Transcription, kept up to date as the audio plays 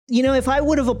if I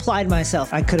would have applied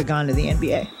myself, I could have gone to the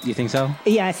NBA. You think so?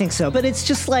 Yeah, I think so. But it's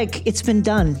just like, it's been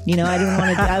done. I didn't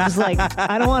want to, I was like,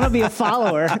 I don't want to be a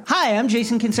follower. Hi, I'm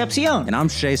Jason Concepcion. And I'm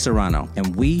Shea Serrano.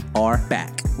 And we are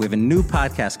back. We have a new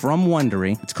podcast from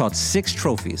Wondery. It's called Six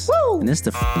Trophies. Woo! And it's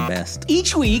the best.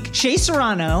 Each week, Shea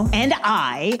Serrano and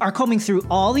I are combing through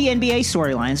all the NBA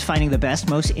storylines, finding the best,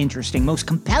 most interesting, most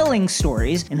compelling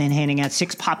stories, and then handing out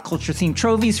 6 pop culture themed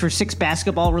trophies for 6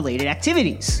 basketball related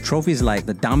activities. Trophies like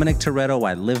the Dominic Toretto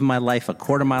I Live My Life a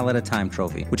Quarter Mile at a Time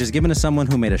trophy, which is given to someone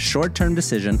who made a short-term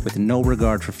decision with no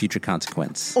regard for future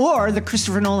consequence. Or the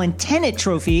Christopher Nolan Tenet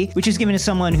trophy, which is given to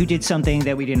someone who did something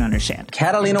that we didn't understand.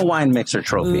 Catalina Wine Mixer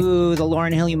trophy. Ooh, the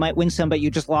Lauryn Hill, you might win some, but you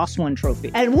just lost one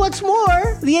trophy. And what's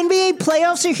more, the NBA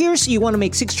playoffs are here, so you want to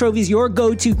make 6 Trophies your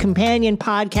go-to companion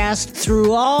podcast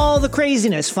through all the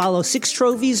craziness. Follow 6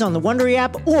 Trophies on the Wondery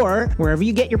app or wherever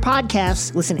you get your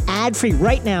podcasts. Listen ad-free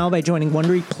right now by joining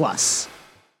Wondery Plus.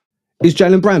 Is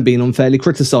Jaylen Brown being unfairly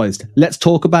criticised? Let's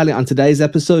talk about it on today's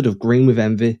episode of Green with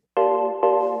Envy.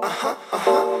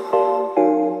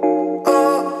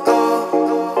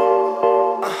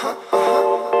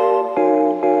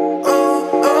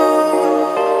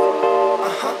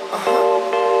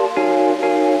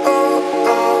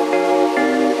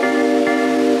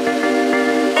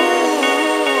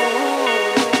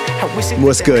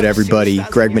 What's good, everybody?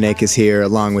 Greg Manakis here,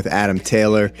 along with Adam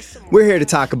Taylor. We're here to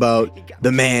talk about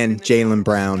the man, Jaylen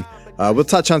Brown. We'll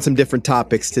touch on some different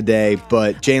topics today,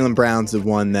 but Jaylen Brown's the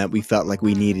one that we felt like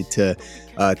we needed to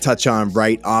touch on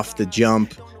right off the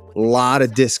jump. A lot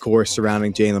of discourse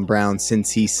surrounding Jaylen Brown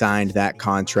since he signed that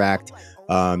contract.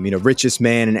 Richest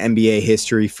man in NBA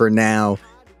history for now.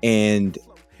 And,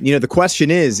 the question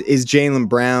is Jaylen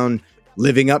Brown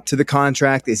living up to the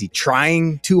contract? Is he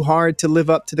trying too hard to live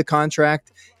up to the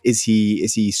contract? Is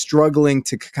he struggling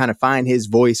to kind of find his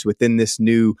voice within this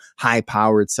new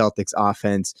high-powered Celtics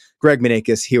offense? Greg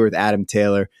Manakis here with Adam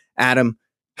Taylor. Adam,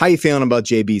 how you feeling about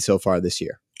JB so far this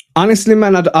year? Honestly,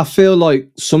 man, I feel like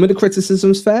some of the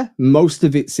criticism's fair. Most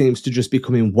of it seems to just be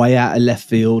coming way out of left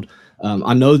field.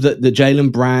 I know that the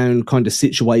Jaylen Brown kind of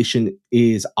situation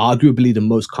is arguably the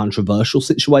most controversial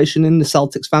situation in the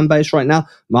Celtics fan base right now.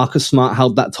 Marcus Smart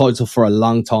held that title for a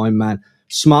long time, man.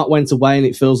 Smart went away, and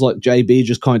it feels like JB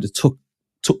just kind of took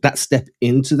that step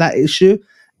into that issue.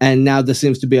 And now there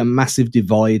seems to be a massive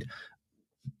divide.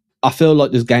 I feel like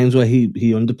there's games where he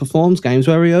underperforms, games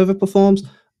where he overperforms.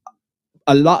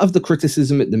 A lot of the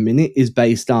criticism at the minute is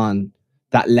based on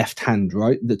that left hand,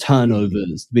 right? The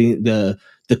turnovers, being the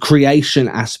creation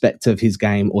aspect of his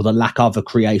game, or the lack of a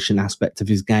creation aspect of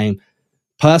his game.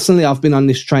 Personally, I've been on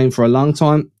this train for a long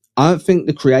time. I don't think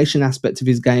the creation aspect of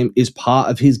his game is part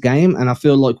of his game. And I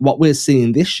feel like what we're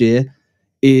seeing this year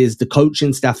is the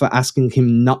coaching staff are asking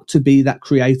him not to be that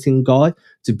creating guy,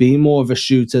 to be more of a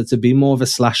shooter, to be more of a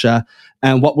slasher.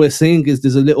 And what we're seeing is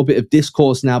there's a little bit of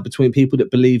discourse now between people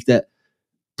that believe that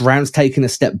Brown's taking a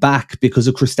step back because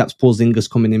of Kristaps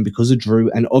Porzingis coming in, because of Drew,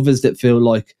 and others that feel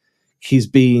like he's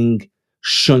being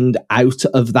shunned out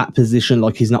of that position,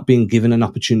 like he's not being given an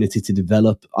opportunity to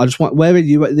develop. I just want, where are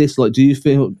you at this? Like, do you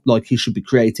feel like he should be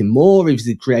creating more? Is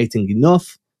he creating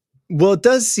enough? Well, it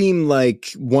does seem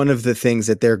like one of the things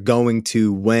that they're going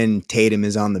to when Tatum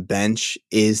is on the bench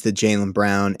is the Jaylen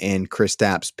Brown and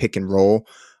Kristaps pick and roll.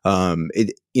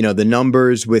 The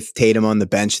numbers with Tatum on the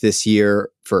bench this year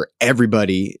for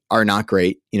everybody are not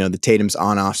great. The Tatum's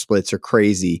on-off splits are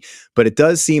crazy, but it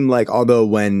does seem like, although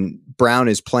when Brown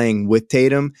is playing with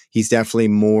Tatum, he's definitely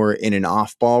more in an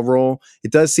off-ball role.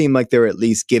 It does seem like they're at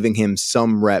least giving him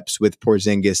some reps with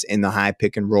Porzingis in the high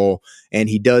pick and roll, and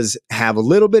he does have a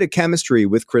little bit of chemistry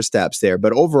with Kristaps there.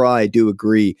 But overall, I do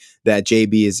agree that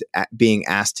JB is being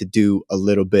asked to do a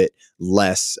little bit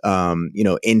less,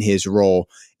 in his role.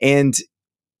 And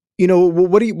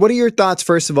what are your thoughts,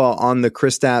 first of all, on the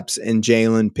Kristaps and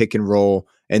Jaylen pick and roll,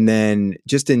 and then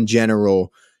just in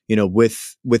general,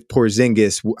 with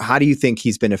Porzingis, how do you think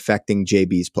he's been affecting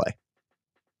JB's play?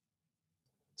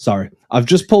 Sorry, I've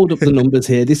just pulled up the numbers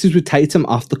here. This is with Tatum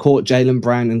off the court, Jaylen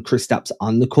Brown and Kristaps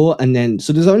on the court, and then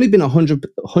so there's only been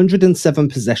 107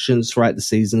 possessions throughout the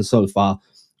season so far,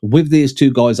 with these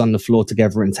two guys on the floor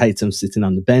together and Tatum sitting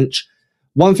on the bench.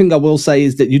 One thing I will say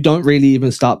is that you don't really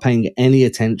even start paying any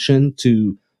attention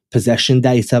to possession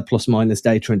data, plus minus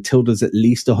data, until there's at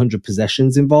least 100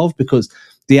 possessions involved, because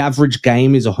the average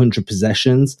game is 100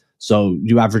 possessions. So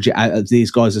you average it out, these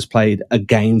guys has played a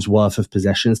game's worth of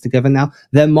possessions together now.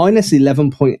 They're minus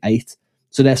 11.8.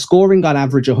 So they're scoring on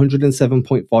average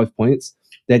 107.5 points.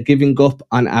 They're giving up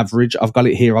on average, I've got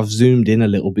it here, I've zoomed in a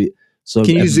little bit. So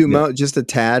can you zoom out just a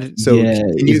tad? So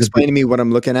can you explain to me what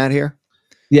I'm looking at here?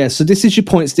 Yeah, so this is your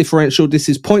points differential. This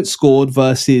is points scored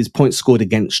versus points scored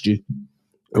against you,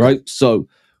 right? So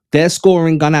they're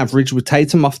scoring on average with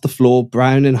Tatum off the floor,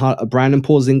 Brown and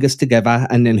Porzingis together,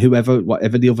 and then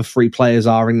whatever the other three players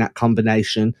are in that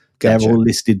combination, They're all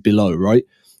listed below, right?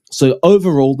 So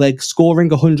overall, they're scoring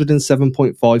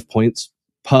 107.5 points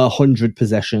per 100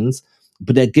 possessions,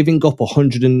 but they're giving up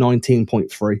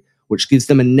 119.3, which gives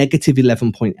them a negative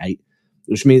 11.8,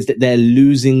 which means that they're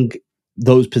losing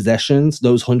those possessions,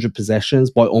 those 100 possessions,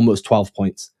 by almost 12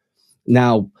 points.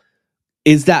 Now,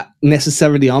 is that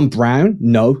necessarily on Brown?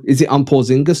 No. Is it on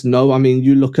Porzingis? No. I mean,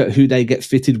 you look at who they get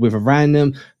fitted with around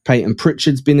them. Peyton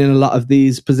Pritchard's been in a lot of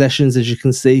these possessions, as you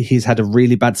can see. He's had a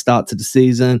really bad start to the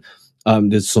season.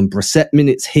 There's some Brissett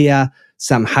minutes here.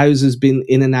 Sam Hauser's been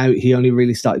in and out. He only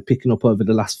really started picking up over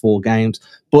the last 4 games.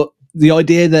 But the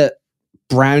idea that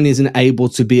Brown isn't able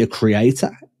to be a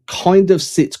creator kind of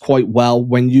sits quite well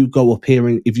when you go up here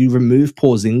and if you remove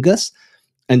Porzingis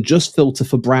and just filter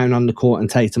for Brown on the court and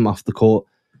Tatum off the court.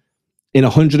 In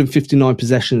 159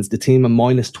 possessions, the team are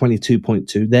minus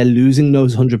 22.2. They're losing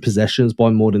those 100 possessions by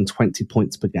more than 20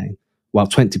 points per game. Well,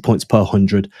 20 points per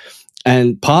 100.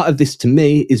 And part of this to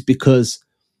me is because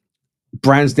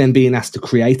Brown's then being asked to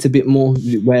create a bit more,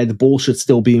 where the ball should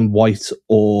still be in White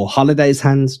or Holiday's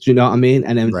hands. Do you know what I mean?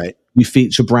 And then you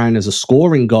feature Brown as a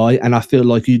scoring guy, and I feel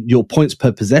like your points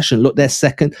per possession, look, they're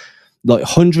second. Like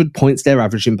 100 points they're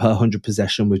averaging per 100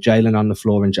 possession with Jaylen on the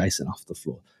floor and Jason off the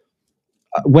floor.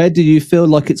 Where do you feel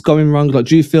like it's going wrong? Like,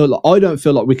 do you feel like, I don't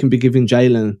feel like we can be giving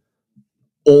Jaylen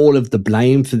all of the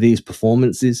blame for these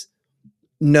performances.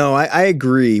 No, I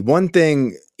agree. One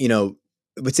thing,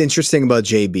 what's interesting about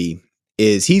JB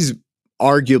is he's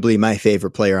arguably my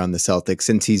favorite player on the Celtics.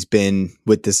 Since he's been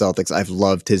with the Celtics, I've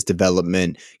loved his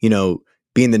development,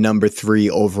 being the number 3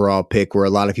 overall pick, where a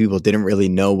lot of people didn't really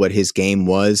know what his game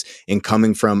was, and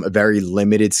coming from a very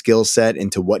limited skill set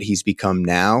into what he's become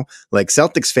now. Like,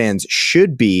 Celtics fans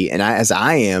should be, and as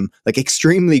I am, like,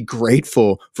 extremely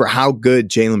grateful for how good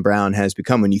Jaylen Brown has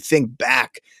become. When you think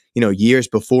back, years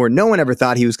before, no one ever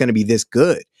thought he was going to be this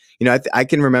good. I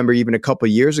can remember even a couple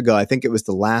of years ago, I think it was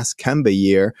the last Kemba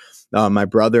year, my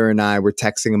brother and I were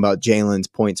texting about Jaylen's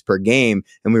points per game,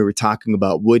 and we were talking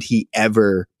about, would he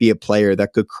ever be a player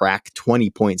that could crack 20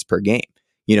 points per game?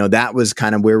 That was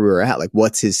kind of where we were at. Like,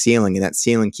 what's his ceiling? And that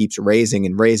ceiling keeps raising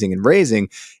and raising and raising.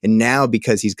 And now,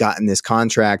 because he's gotten this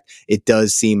contract, it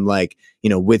does seem like,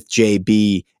 with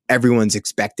JB, everyone's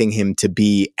expecting him to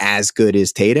be as good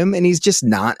as Tatum, and he's just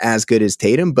not as good as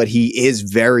Tatum, but he is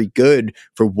very good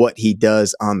for what he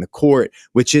does on the court,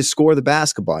 which is score the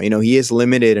basketball. He is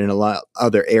limited in a lot of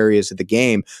other areas of the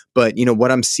game, but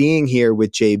what I'm seeing here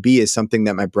with JB is something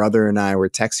that my brother and I were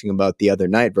texting about the other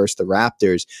night versus the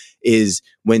Raptors, is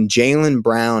when Jaylen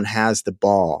Brown has the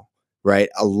ball, right?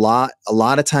 A lot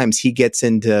of times he gets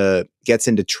into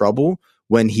trouble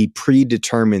when he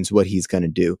predetermines what he's going to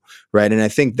do, right? And I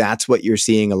think that's what you're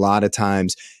seeing a lot of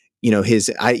times.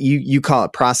 You call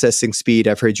it processing speed.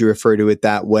 I've heard you refer to it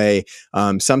that way.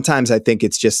 Sometimes I think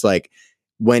it's just like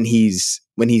when he's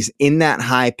in that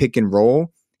high pick and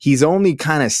roll, he's only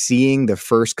kind of seeing the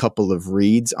first couple of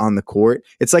reads on the court.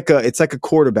 It's like a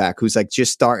quarterback who's like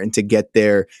just starting to get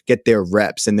their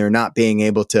reps, and they're not being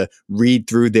able to read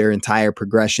through their entire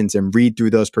progressions and read through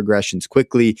those progressions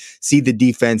quickly, see the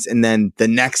defense, and then the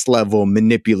next level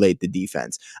manipulate the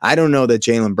defense. I don't know that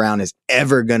Jaylen Brown is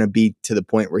ever going to be to the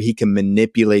point where he can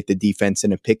manipulate the defense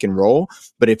in a pick and roll,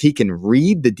 but if he can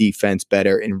read the defense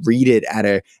better and read it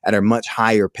at a much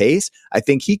higher pace, I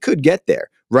think he could get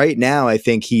there. Right now, I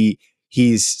think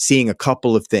he's seeing a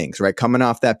couple of things, right? Coming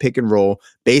off that pick and roll,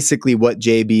 basically what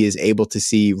JB is able to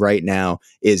see right now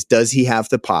is, does he have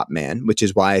the pop man? Which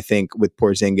is why I think with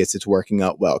Porzingis, it's working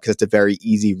out well, because it's a very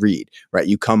easy read, right?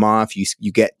 You come off,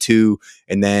 you get 2,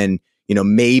 and then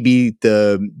maybe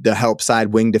the help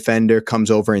side wing defender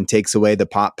comes over and takes away the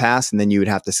pop pass, and then you would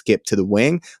have to skip to the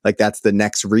wing. Like, that's the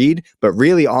next read. But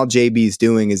really all JB is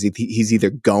doing is he's either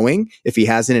going, if he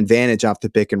has an advantage off the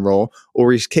pick and roll,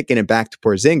 or he's kicking it back to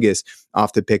Porzingis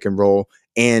off the pick and roll.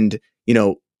 And,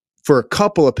 for a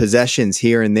couple of possessions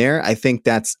here and there, I think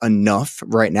that's enough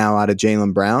right now out of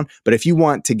Jaylen Brown. But if you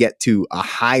want to get to a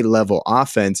high level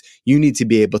offense, you need to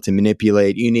be able to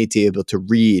manipulate. You need to be able to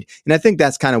read. And I think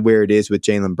that's kind of where it is with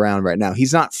Jaylen Brown right now.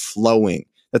 He's not flowing.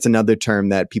 That's another term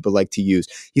that people like to use.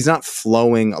 He's not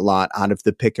flowing a lot out of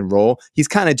the pick and roll. He's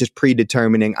kind of just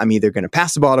predetermining, I'm either going to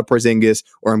pass the ball to Porzingis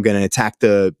or I'm going to attack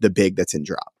the big that's in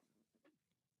drop.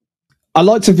 I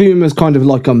like to view him as kind of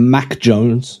like a Mac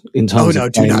Jones in terms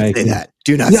of do not say that.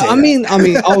 Do not say that. I mean,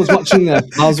 I was watching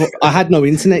I had no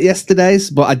internet yesterday,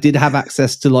 but I did have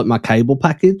access to like my cable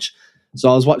package. So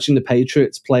I was watching the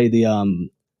Patriots play the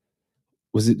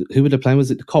who were they playing?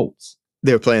 Was it the Colts?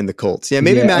 They were playing the Colts. Yeah,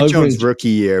 maybe Mac Jones' rookie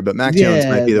year, but Mac Jones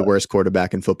might be the worst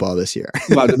quarterback in football this year.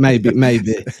 Well, maybe.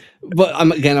 But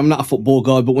I'm not a football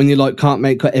guy, but when you like can't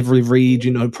make every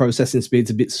read, processing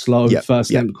speed's a bit slow. The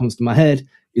first name that comes to my head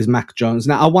is Mac Jones.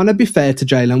 Now, I want to be fair to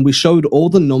Jaylen. We showed all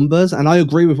the numbers, and I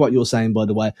agree with what you're saying, by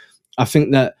the way. I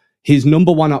think that his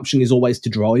number one option is always to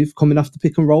drive coming off the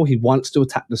pick and roll. He wants to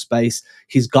attack the space.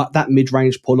 He's got that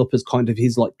mid-range pull-up as kind of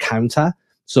his like counter.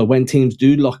 So when teams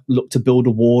do look to build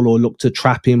a wall or look to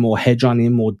trap him or hedge on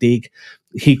him or dig,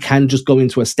 he can just go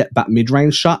into a step back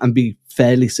mid-range shot and be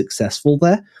fairly successful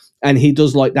there. And he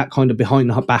does like that kind of behind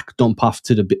the back dump off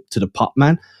to the pop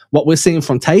man. What we're seeing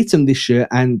from Tatum this year,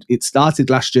 and it started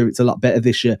last year, it's a lot better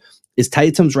this year, is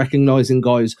Tatum's recognizing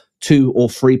guys 2 or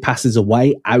 3 passes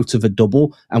away out of a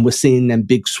double. And we're seeing them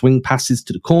big swing passes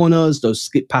to the corners, those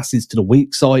skip passes to the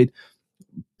weak side.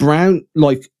 Brown,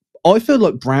 I feel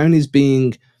like Brown is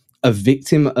being a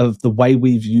victim of the way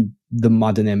we view the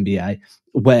modern NBA,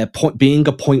 where being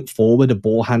a point forward, a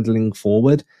ball handling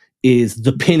forward, is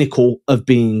the pinnacle of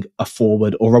being a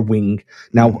forward or a wing.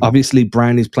 Now, obviously,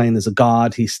 Brown is playing as a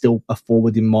guard. He's still a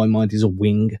forward in my mind. He's a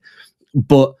wing.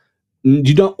 But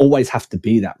you don't always have to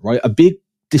be that, right? A big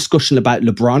discussion about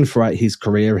LeBron throughout his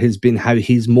career has been how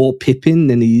he's more Pippen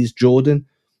than he is Jordan,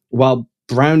 while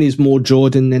Brown is more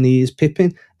Jordan than he is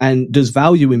Pippen, and there's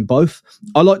value in both.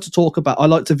 I like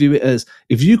to view it as,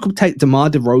 if you could take DeMar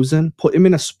DeRozan, put him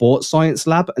in a sports science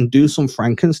lab and do some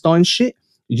Frankenstein shit,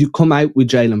 you come out with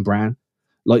Jaylen Brown.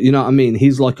 You know what I mean?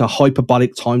 He's like a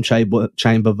hyperbolic time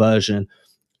chamber version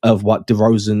of what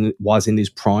DeRozan was in his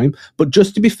prime. But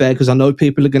just to be fair, because I know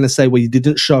people are going to say, well, you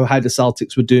didn't show how the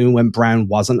Celtics were doing when Brown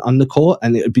wasn't on the court,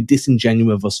 and it would be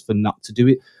disingenuous of us for not to do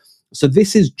it. So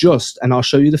this is just, and I'll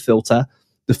show you the filter.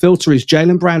 The filter is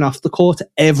Jaylen Brown off the court,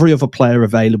 every other player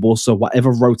available, so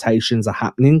whatever rotations are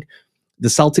happening. The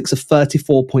Celtics are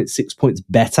 34.6 points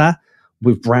better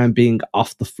with Brown being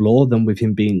off the floor than with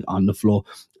him being on the floor.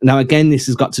 Now, again, this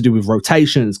has got to do with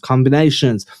rotations,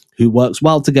 combinations, who works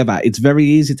well together. It's very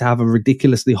easy to have a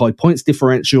ridiculously high points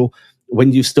differential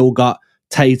when you've still got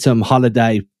Tatum,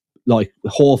 Holiday, like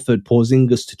Horford,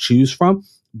 Porzingis to choose from.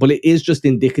 But it is just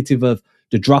indicative of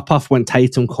the drop-off when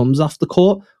Tatum comes off the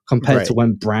court compared to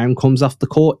when Brown comes off the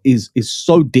court is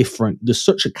so different. There's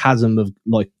such a chasm of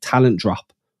talent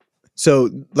drop. So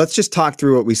let's just talk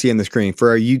through what we see on the screen.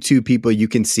 For our YouTube people, you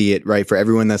can see it, right? For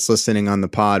everyone that's listening on the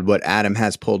pod, what Adam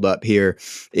has pulled up here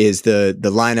is the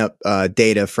lineup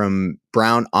data from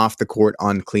Brown off the court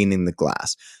on cleaning the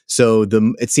glass. So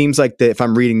it seems like if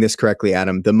I'm reading this correctly,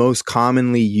 Adam, the most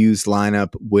commonly used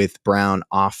lineup with Brown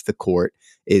off the court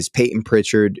is Peyton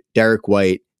Pritchard, Derek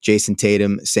White, Jason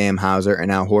Tatum, Sam Hauser,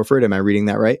 and Al Horford. Am I reading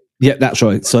that right? Yeah, that's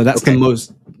right. So that's the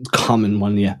most common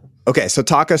one, yeah. Okay, so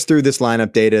talk us through this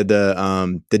lineup data,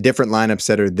 the different lineups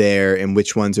that are there, and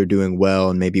which ones are doing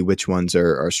well, and maybe which ones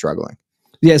are struggling.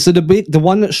 Yeah, so the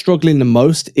one that's struggling the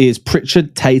most is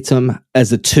Pritchard, Tatum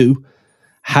as a 2,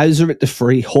 Hauser at the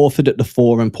 3, Horford at the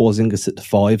 4, and Porzingis at the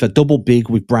 5. A double big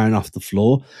with Brown off the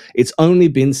floor. It's only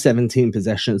been 17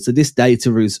 possessions, so this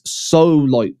data is so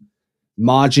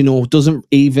marginal. Doesn't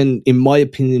even, in my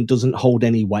opinion, doesn't hold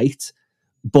any weight.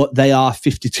 But they are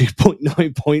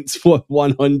 52.9 points for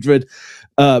 100,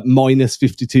 minus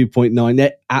 52.9.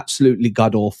 They're absolutely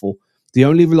god-awful. The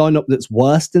only lineup that's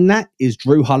worse than that is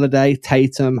Drew Holiday,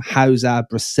 Tatum, Hauser,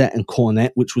 Brissett, and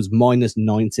Cornette, which was minus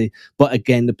 90. But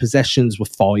again, the possessions were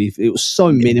 5. It was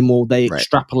so minimal. They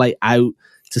extrapolate out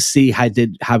to see how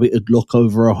it would look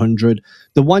over 100.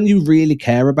 The one you really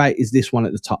care about is this one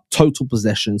at the top, total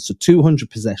possessions. So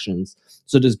 200 possessions.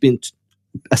 So there's been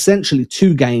essentially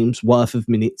 2 games worth of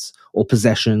minutes or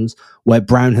possessions where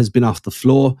Brown has been off the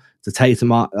floor. The Celtics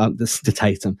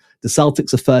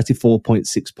are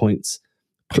 34.6 points.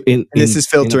 This is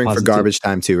filtering for garbage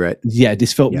time too, right? Yeah,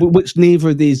 which neither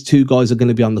of these 2 guys are going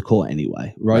to be on the court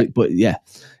anyway, right? But yeah,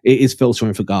 it is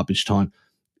filtering for garbage time.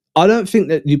 I don't think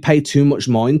that you pay too much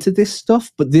mind to this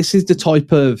stuff, but this is the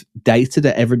type of data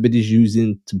that everybody's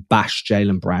using to bash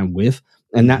Jaylen Brown with.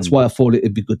 And that's why I thought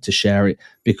it'd be good to share it,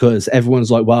 because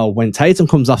everyone's like, well, when Tatum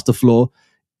comes off the floor,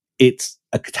 it's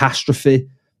a catastrophe.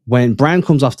 When Brown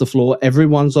comes off the floor,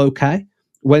 everyone's okay.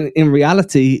 When in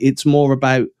reality, it's more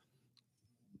about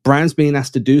Brown's being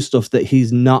asked to do stuff that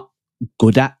he's not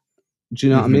good at. Do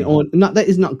you know what I mean? Or not that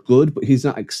he's not good, but he's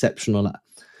not exceptional at.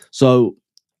 So,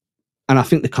 and I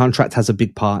think the contract has a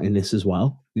big part in this as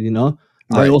well.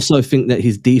 I also think that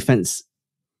his defense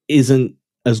isn't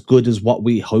as good as what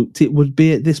we hoped it would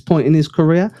be at this point in his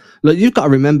career. You've got to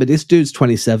remember, this dude's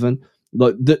 27.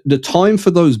 The time for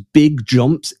those big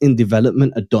jumps in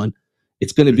development are done.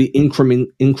 It's going to be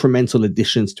incremental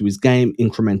additions to his game,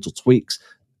 incremental tweaks.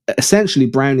 Essentially,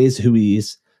 Brown is who he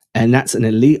is, and that's an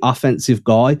elite offensive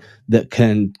guy that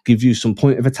can give you some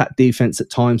point of attack defense at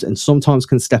times and sometimes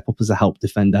can step up as a help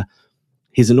defender.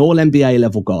 He's an all-NBA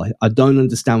level guy. I don't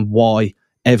understand why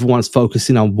everyone's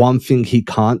focusing on one thing he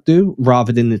can't do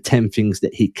rather than the 10 things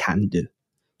that he can do.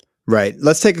 Right.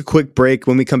 Let's take a quick break.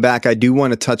 When we come back, I do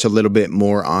want to touch a little bit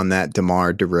more on that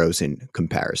DeMar DeRozan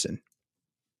comparison.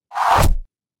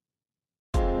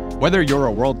 Whether you're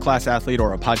a world-class athlete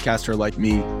or a podcaster like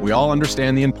me, we all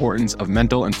understand the importance of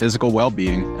mental and physical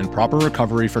well-being and proper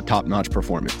recovery for top-notch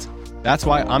performance. That's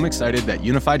why I'm excited that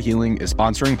Unified Healing is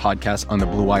sponsoring podcasts on the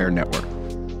Blue Wire Network.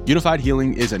 Unified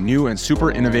Healing is a new and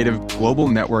super innovative global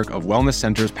network of wellness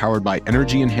centers powered by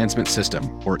Energy Enhancement System,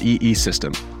 or EE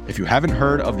System. If you haven't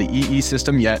heard of the EE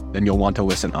System yet, then you'll want to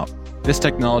listen up. This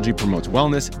technology promotes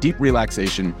wellness, deep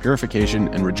relaxation, purification,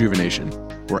 and rejuvenation.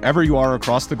 Wherever you are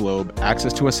across the globe,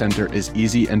 access to a center is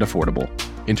easy and affordable.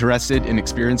 Interested in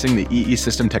experiencing the EE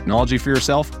System technology for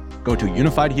yourself? Go to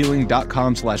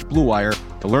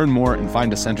unifiedhealing.com/bluewire to learn more and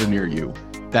find a center near you.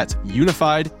 That's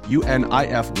unified,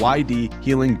 UNIFYD,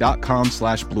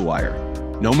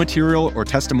 healing.com/bluewire. No material or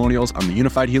testimonials on the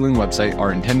Unified Healing website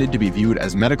are intended to be viewed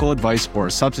as medical advice or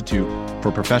a substitute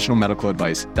for professional medical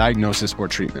advice, diagnosis, or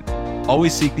treatment.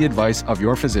 Always seek the advice of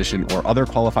your physician or other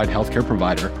qualified healthcare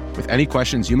provider with any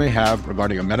questions you may have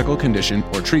regarding a medical condition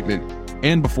or treatment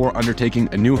and before undertaking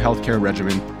a new healthcare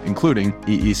regimen, including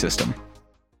EE System.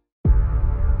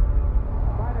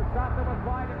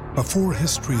 Before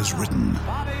history is written,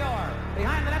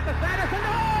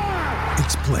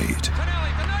 it's played.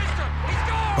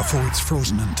 Before it's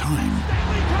frozen in time,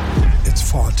 it's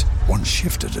fought one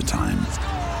shift at a time.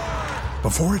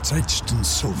 Before it's etched in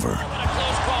silver,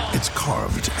 it's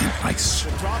carved in ice.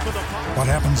 What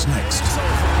happens next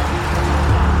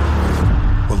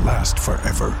will last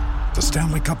forever. The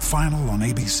Stanley Cup Final on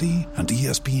ABC and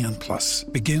ESPN Plus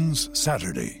begins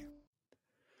Saturday.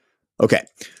 Okay.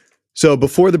 So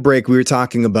before the break, we were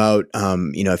talking about,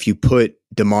 if you put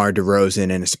DeMar DeRozan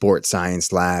in a sports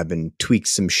science lab and tweak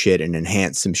some shit and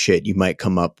enhance some shit, you might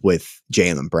come up with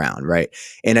Jaylen Brown, right?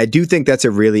 And I do think that's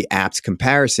a really apt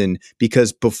comparison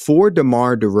because before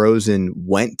DeMar DeRozan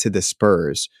went to the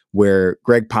Spurs, where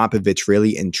Greg Popovich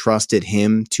really entrusted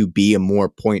him to be a more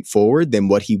point forward than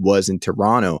what he was in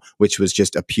Toronto, which was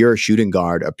just a pure shooting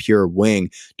guard, a pure wing.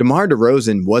 DeMar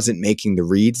DeRozan wasn't making the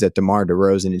reads that DeMar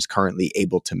DeRozan is currently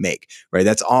able to make, right?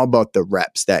 That's all about the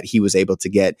reps that he was able to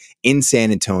get in San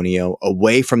Antonio,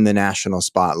 away from the national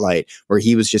spotlight, where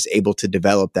he was just able to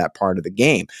develop that part of the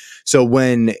game. So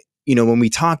when we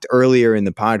talked earlier in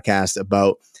the podcast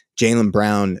about Jaylen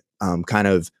Brown kind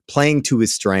of playing to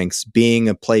his strengths, being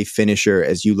a play finisher,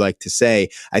 as you like to say,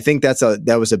 I think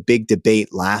that was a big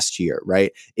debate last year,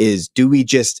 right? Is do we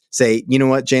just say, you know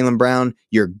what, Jaylen Brown,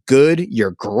 you're good,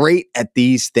 you're great at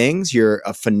these things, you're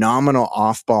a phenomenal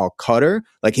off-ball cutter,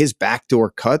 like his backdoor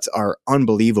cuts are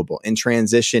unbelievable in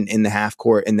transition, in the half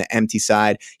court, in the empty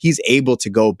side, he's able to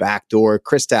go backdoor.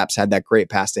 Kristaps had that great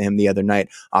pass to him the other night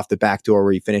off the backdoor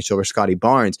where he finished over Scotty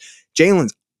Barnes.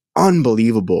 Jaylen's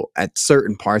unbelievable at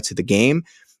certain parts of the game.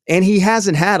 And he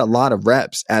hasn't had a lot of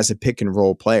reps as a pick and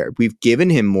roll player. We've given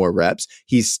him more reps.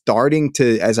 He's starting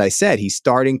to, as I said, he's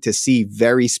starting to see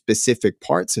very specific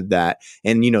parts of that.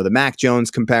 And, the Mac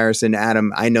Jones comparison,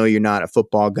 Adam, I know you're not a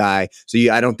football guy, so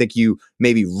I don't think you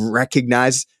maybe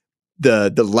recognize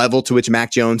the level to which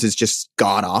Mac Jones is just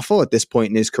god awful at this point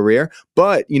in his career.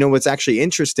 But, what's actually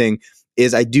interesting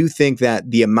is I do think that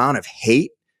the amount of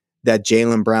hate that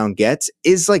Jaylen Brown gets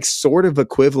is like sort of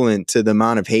equivalent to the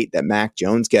amount of hate that Mac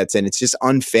Jones gets. And it's just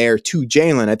unfair to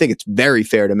Jaylen. I think it's very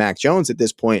fair to Mac Jones at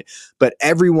this point, but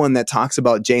everyone that talks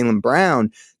about Jaylen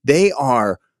Brown, they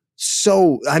are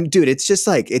dude, it's just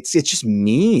like, it's just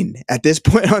mean at this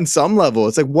point on some level.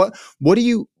 It's like, why do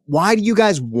you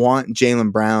guys want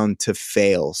Jaylen Brown to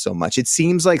fail so much? It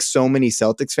seems like so many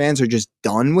Celtics fans are just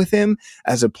done with him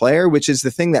as a player, which is the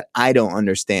thing that I don't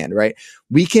understand, right?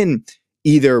 We can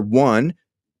either one,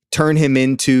 turn him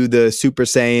into the Super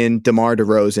Saiyan DeMar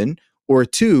DeRozan, or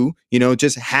two,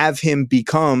 just have him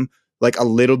become like a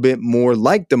little bit more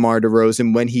like DeMar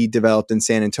DeRozan when he developed in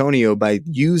San Antonio by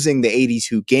using the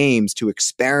 82 games to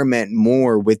experiment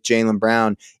more with Jaylen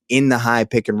Brown in the high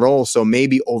pick and roll. So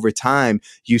maybe over time,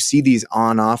 you see these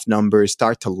on-off numbers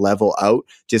start to level out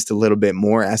just a little bit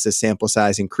more as the sample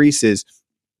size increases.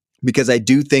 Because I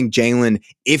do think Jaylen,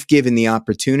 if given the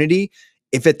opportunity,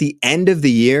 if at the end of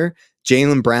the year,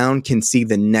 Jaylen Brown can see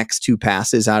the next two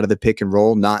passes out of the pick and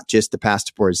roll, not just the pass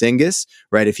to Porzingis,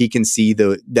 right? If he can see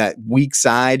that weak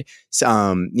side,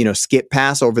 skip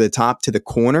pass over the top to the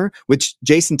corner, which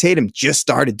Jason Tatum just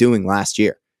started doing last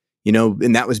year,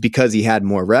 and that was because he had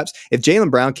more reps. If Jaylen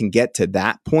Brown can get to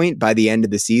that point by the end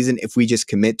of the season, if we just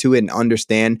commit to it and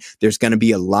understand there's going to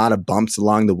be a lot of bumps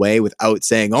along the way without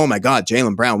saying, oh my God,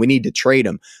 Jaylen Brown, we need to trade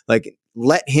him. Like,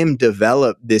 let him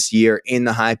develop this year in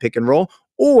the high pick and roll.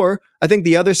 Or I think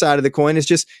the other side of the coin is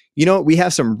just, we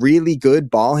have some really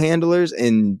good ball handlers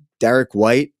in Derek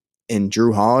White and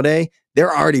Drew Holiday.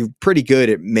 They're already pretty good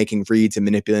at making reads and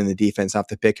manipulating the defense off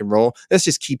the pick and roll. Let's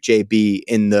just keep JB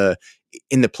in the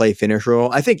play finish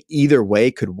role. I think either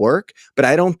way could work, but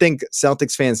I don't think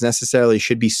Celtics fans necessarily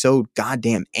should be so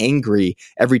goddamn angry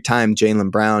every time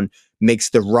Jaylen Brown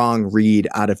makes the wrong read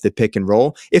out of the pick and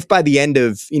roll. If by the end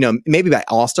of, maybe by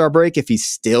All-Star break, if he's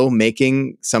still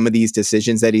making some of these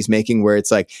decisions that he's making where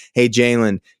it's like, hey,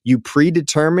 Jaylen, you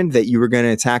predetermined that you were going to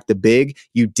attack the big,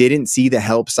 you didn't see the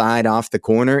help side off the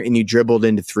corner, and you dribbled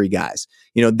into three guys.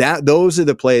 Those are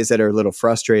the plays that are a little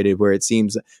frustrating where it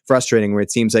seems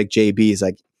like JB is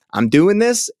like, I'm doing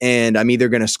this and I'm either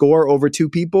going to score over two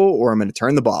people or I'm going to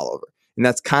turn the ball over. And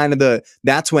that's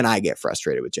that's when I get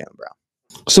frustrated with Jaylen Brown.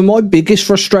 So my biggest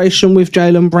frustration with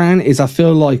Jaylen Brown is I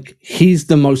feel like he's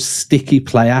the most sticky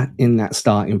player in that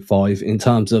starting five in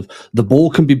terms of the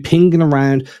ball can be pinging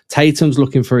around. Tatum's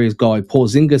looking for his guy.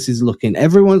 Porzingis is looking.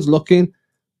 Everyone's looking,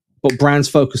 but Brown's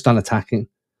focused on attacking,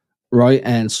 right?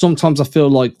 And sometimes I feel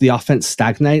like the offense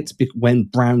stagnates when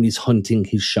Brown is hunting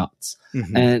his shots.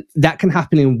 Mm-hmm. And that can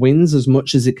happen in wins as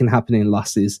much as it can happen in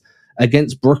losses.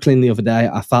 Against Brooklyn the other day,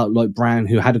 I felt like Brown,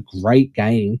 who had a great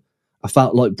game, I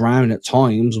felt like Brown at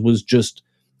times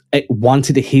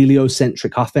wanted a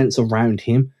heliocentric offense around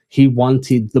him. He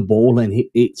wanted the ball and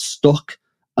it stuck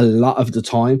a lot of the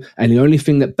time. And the only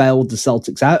thing that bailed the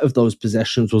Celtics out of those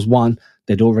possessions was one,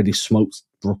 they'd already smoked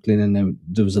Brooklyn and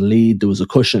there was a lead, there was a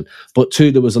cushion. But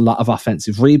two, there was a lot of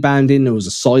offensive rebounding. There was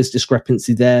a size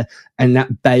discrepancy there. And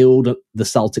that bailed the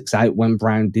Celtics out when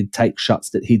Brown did take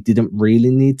shots that he didn't really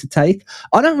need to take.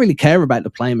 I don't really care about the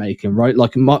playmaking, right?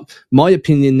 Like my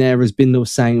opinion there has been the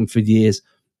same for years.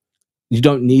 You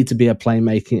don't need to be a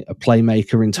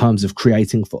playmaker in terms of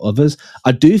creating for others.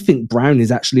 I do think Brown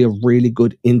is actually a really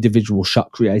good individual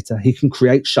shot creator. He can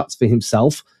create shots for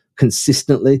himself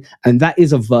consistently, and that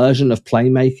is a version of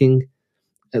playmaking.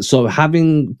 So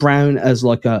having Brown as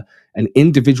like an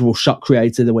individual shot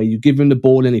creator, the way you give him the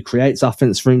ball and he creates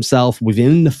offense for himself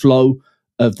within the flow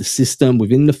of the system,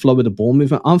 within the flow of the ball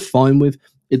movement, I'm fine with.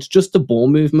 It's just the ball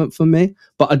movement for me.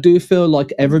 But I do feel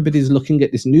like everybody's looking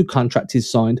at this new contract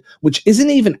he's signed, which isn't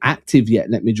even active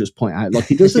yet, let me just point out. Like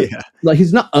he doesn't like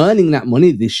he's not earning that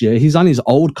money this year. He's on his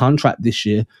old contract this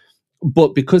year. But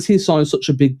because he signed such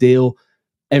a big deal,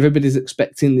 everybody's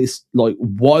expecting this like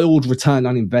wild return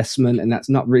on investment, and that's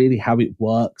not really how it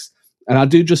works. And I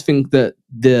do just think that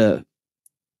the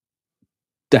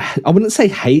I wouldn't say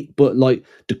hate, but like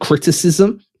the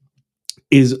criticism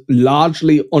is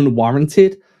largely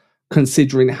unwarranted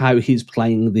considering how he's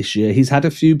playing this year. He's had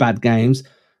a few bad games,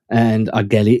 and I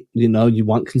get it. You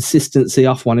want consistency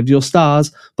off one of your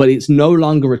stars, but it's no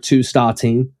longer a two-star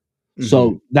team. Mm-hmm.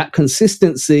 So that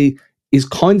consistency is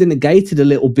kind of negated a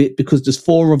little bit because there's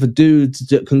four other dudes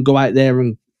that can go out there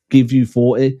and give you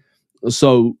 40.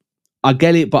 So I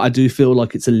get it, but I do feel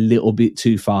like it's a little bit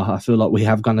too far. I feel like we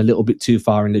have gone a little bit too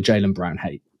far in the Jaylen Brown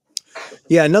hate.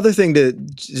 Yeah, another thing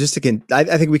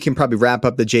I think we can probably wrap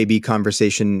up the JB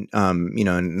conversation, in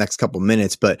the next couple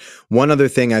minutes. But one other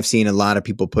thing I've seen a lot of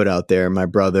people put out there, my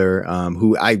brother,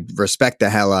 who I respect the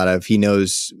hell out of, he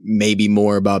knows maybe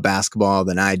more about basketball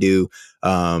than I do.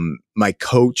 My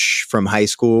coach from high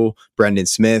school, Brendan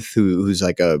Smith, who's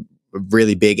like a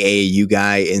really big AAU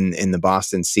guy in the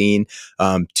Boston scene.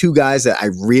 Two guys that I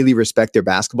really respect their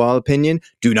basketball opinion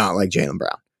do not like Jaylen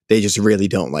Brown. They just really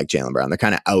don't like Jaylen Brown. They're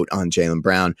kind of out on Jaylen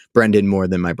Brown, Brendan more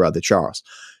than my brother Charles.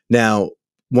 Now,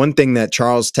 one thing that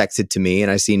Charles texted to me,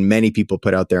 and I've seen many people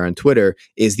put out there on Twitter,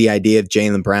 is the idea of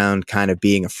Jaylen Brown kind of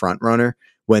being a front runner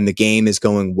when the game is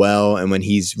going well and when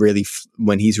he's really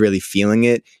feeling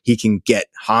it. He can get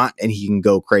hot and he can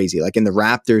go crazy. Like in the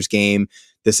Raptors game,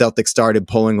 the Celtics started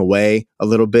pulling away a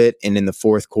little bit, and in the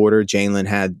fourth quarter, Jaylen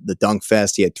had the dunk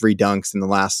fest. He had 3 dunks in the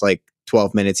last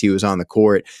 12 minutes he was on the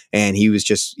court, and he was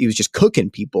just cooking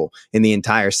people in the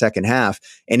entire second half.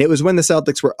 And it was when the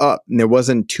Celtics were up and there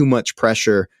wasn't too much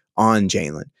pressure on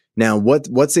Jaylen. Now,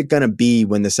 what's it going to be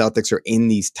when the Celtics are in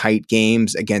these tight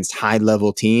games against high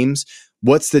level teams?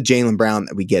 what's the Jaylen Brown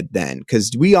that we get then?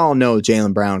 Because we all know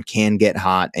Jaylen Brown can get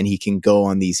hot and he can go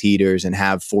on these heaters and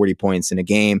have 40 points in a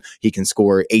game. He can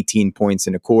score 18 points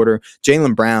in a quarter.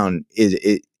 Jaylen Brown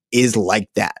is like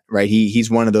that, right?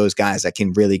 He's one of those guys that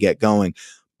can really get going.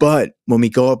 But when we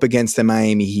go up against the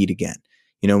Miami Heat again,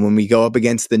 when we go up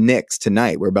against the Knicks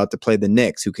tonight, we're about to play the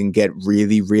Knicks, who can get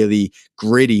really, really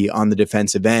gritty on the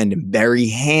defensive end and very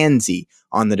handsy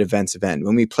on the defensive end.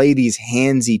 When we play these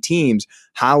handsy teams,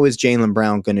 how is Jaylen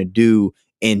Brown going to do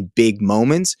in big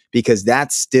moments? Because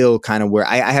that's still kind of where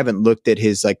I haven't looked at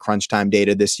his like crunch time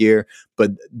data this year,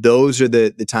 but those are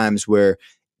the times where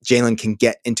Jaylen can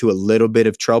get into a little bit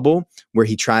of trouble, where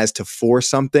he tries to force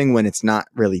something when it's not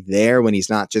really there, when he's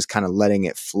not just kind of letting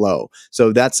it flow.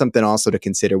 So that's something also to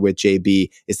consider with JB,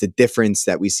 is the difference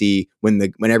that we see when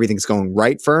everything's going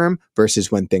right for him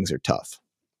versus when things are tough.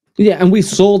 Yeah, and we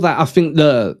saw that. I think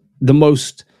the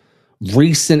most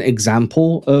recent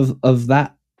example of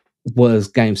that was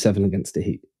Game 7 against the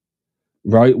Heat.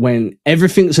 Right, when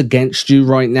everything's against you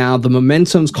right now, the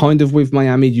momentum's kind of with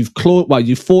Miami. You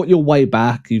fought your way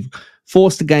back. You've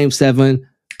forced the Game 7.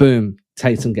 Boom,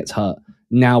 Tatum gets hurt.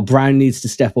 Now Brown needs to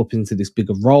step up into this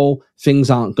bigger role.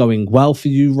 Things aren't going well for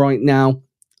you right now.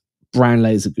 Brown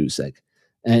lays a goose egg.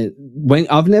 And when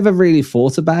I've never really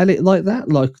thought about it like that,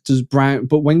 like does Brown?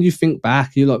 But when you think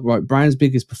back, you're like, right, Brown's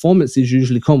biggest performances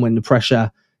usually come when the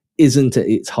pressure isn't at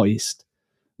its highest,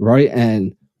 right?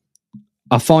 And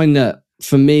I find that,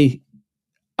 for me,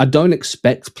 I don't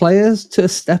expect players to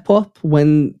step up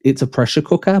when it's a pressure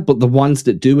cooker, but the ones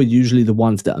that do are usually the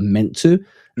ones that are meant to.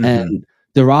 Mm-hmm. And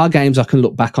there are games I can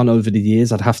look back on over the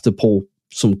years. I'd have to pull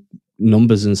some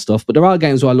numbers and stuff, but there are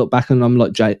games where I look back and I'm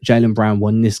like, Jaylen Brown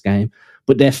won this game,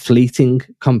 but they're fleeting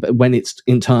when it's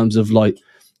in terms of like,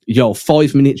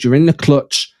 5 minutes, you're in the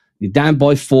clutch, you're down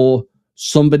by 4,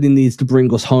 somebody needs to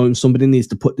bring us home, somebody needs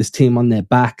to put this team on their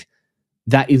back.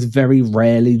 That is very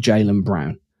rarely Jaylen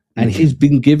Brown. And he's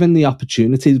been given the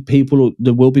opportunity.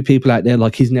 There will be people out there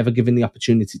like he's never given the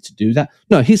opportunity to do that.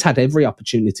 No, he's had every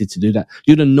opportunity to do that.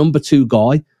 You're the number 2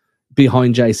 guy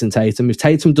behind Jason Tatum. If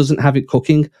Tatum doesn't have it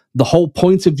cooking, the whole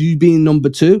point of you being number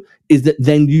 2 is that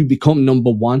then you become number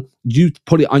 1. You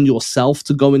put it on yourself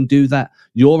to go and do that.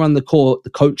 You're on the court. The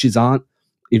coaches aren't.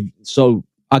 So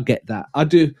I get that. I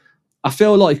do. I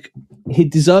feel like he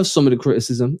deserves some of the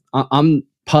criticism.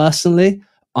 Personally,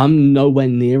 I'm nowhere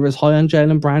near as high on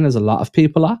Jaylen Brown as a lot of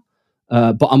people are,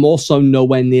 but I'm also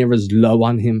nowhere near as low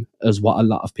on him as what a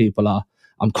lot of people are.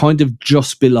 I'm kind of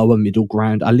just below a middle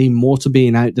ground. I lean more to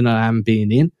being out than I am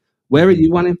being in. Where are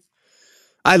you on him?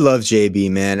 I love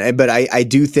JB, man, but I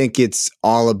do think it's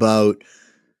all about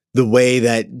the way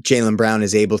that Jaylen Brown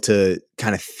is able to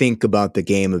kind of think about the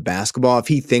game of basketball. If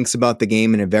he thinks about the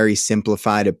game in a very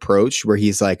simplified approach where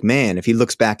he's like, man, if he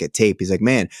looks back at tape, he's like,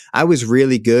 man, I was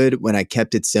really good when I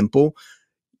kept it simple.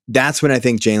 That's when I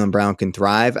think Jaylen Brown can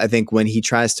thrive. I think when he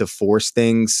tries to force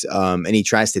things and he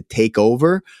tries to take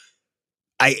over,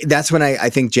 that's when I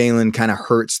think Jaylen kind of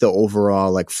hurts the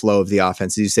overall like flow of the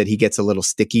offense. As you said, he gets a little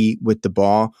sticky with the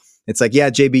ball. It's like, yeah,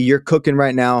 JB, you're cooking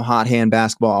right now, hot hand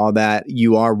basketball, all that.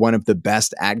 You are one of the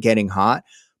best at getting hot.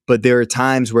 But there are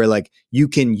times where like you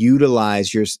can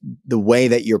utilize the way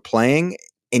that you're playing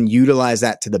and utilize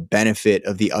that to the benefit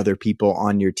of the other people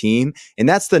on your team. And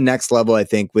that's the next level, I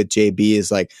think, with JB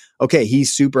is like, okay,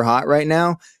 he's super hot right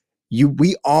now.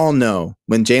 We all know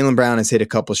when Jaylen Brown has hit a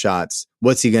couple shots,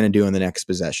 what's he going to do in the next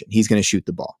possession? He's going to shoot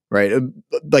the ball, right?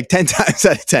 Like 10 times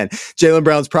out of 10, Jaylen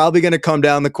Brown's probably going to come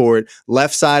down the court,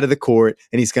 left side of the court,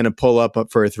 and he's going to pull up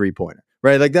for a 3-pointer,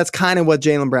 right? Like that's kind of what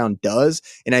Jaylen Brown does.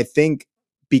 And I think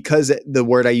because the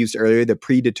word I used earlier, the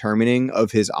predetermining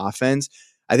of his offense,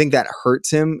 I think that hurts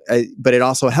him, but it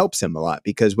also helps him a lot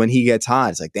because when he gets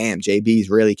hot, it's like, damn, JB's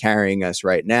really carrying us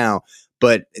right now.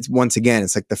 But it's once again,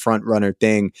 it's like the front runner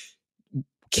thing.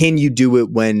 Can you do it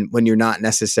when you're not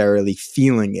necessarily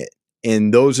feeling it?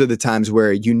 And those are the times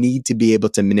where you need to be able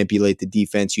to manipulate the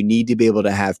defense. You need to be able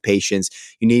to have patience.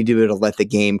 You need to be able to let the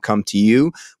game come to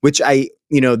you, which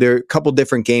there are a couple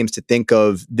different games to think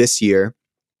of this year.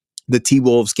 The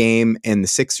T-Wolves game and the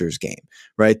Sixers game,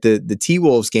 right? The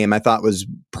T-Wolves game I thought was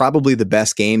probably the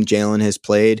best game Jaylen has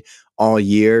played all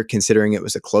year, considering it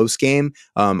was a close game.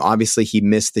 Obviously, he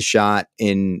missed the shot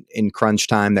in crunch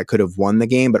time that could have won the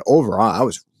game. But overall, I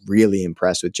was really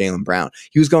impressed with Jaylen Brown.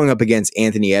 He was going up against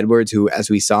Anthony Edwards, who, as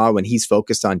we saw, when he's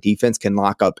focused on defense, can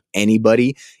lock up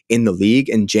anybody in the league.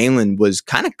 And Jaylen was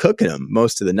kind of cooking him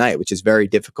most of the night, which is very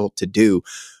difficult to do.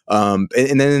 And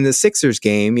then in the Sixers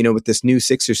game, you know, with this new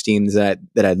Sixers team that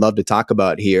I'd love to talk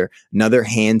about here, another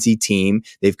handsy team.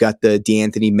 They've got the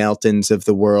DeAnthony Meltons of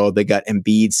the world. They got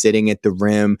Embiid sitting at the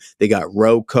rim. They got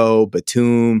Rocco,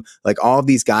 Batum, like all of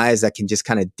these guys that can just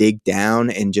kind of dig down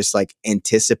and just like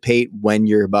anticipate when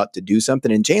you're about to do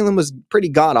something. And Jaylen was pretty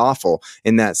god awful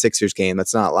in that Sixers game.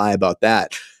 Let's not lie about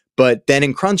that. But then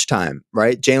in crunch time,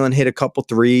 right, Jaylen hit a couple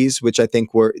threes, which I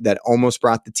think that almost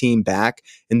brought the team back.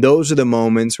 And those are the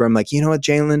moments where I'm like, you know what,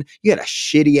 Jaylen, you had a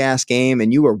shitty ass game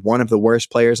and you were one of the worst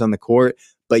players on the court,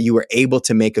 but you were able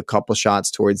to make a couple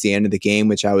shots towards the end of the game,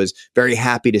 which I was very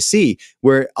happy to see,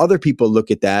 where other people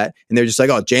look at that and they're just like,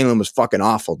 oh, Jaylen was fucking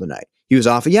awful tonight. He was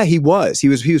awful. Yeah, he was. He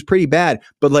was pretty bad.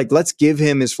 But like, let's give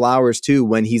him his flowers too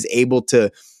when he's able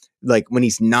to, like when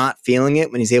he's not feeling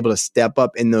it, when he's able to step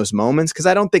up in those moments. Cause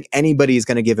I don't think anybody is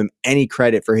going to give him any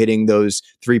credit for hitting those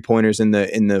 3-pointers in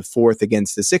the fourth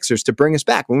against the Sixers to bring us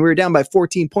back when we were down by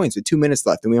 14 points with 2 minutes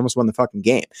left and we almost won the fucking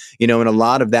game, you know, and a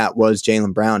lot of that was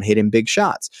Jaylen Brown hitting big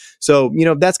shots. So, you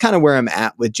know, that's kind of where I'm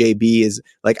at with JB is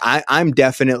like, I'm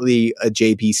definitely a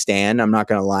JB stan. I'm not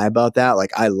going to lie about that.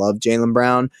 Like I love Jaylen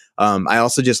Brown. I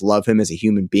also just love him as a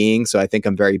human being. So I think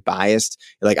I'm very biased.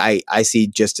 Like I see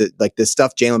just like the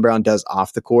stuff Jaylen Brown does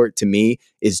off the court to me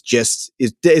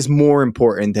is more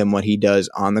important than what he does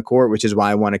on the court, which is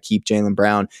why I want to keep Jaylen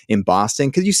Brown in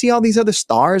Boston. Cause you see all these other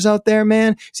stars out there,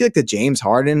 man. You see like the James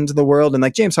Hardens of the world, and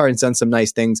like James Harden's done some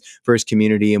nice things for his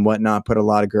community and whatnot, put a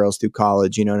lot of girls through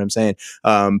college. You know what I'm saying?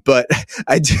 But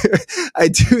I do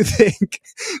think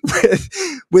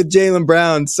with Jaylen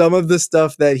Brown, some of the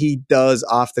stuff that he does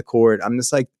off the court, I'm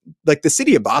just like the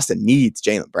city of Boston needs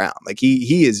Jaylen Brown. Like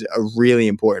he is a really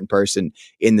important person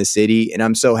in the city. And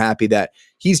I'm so happy that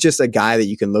he's just a guy that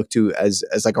you can look to as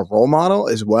like a role model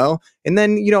as well. And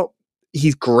then, you know,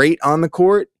 he's great on the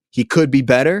court. He could be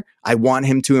better. I want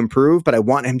him to improve, but I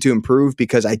want him to improve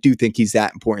because I do think he's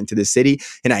that important to the city.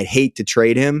 And I'd hate to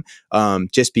trade him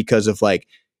just because of like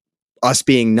us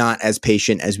being not as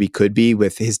patient as we could be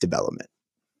with his development.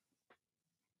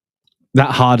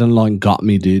 That Harden line got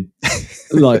me, dude.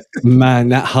 Like, man,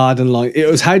 that Harden line, it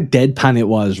was how deadpan it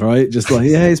was, right? Just like,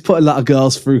 yeah, he's put a lot of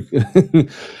girls through.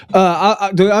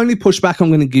 The only pushback I'm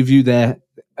going to give you there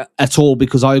at all,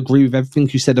 because I agree with everything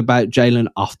you said about Jaylen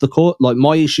off the court. Like,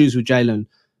 my issues with Jaylen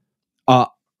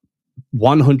are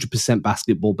 100%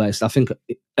 basketball based. I think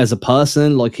as a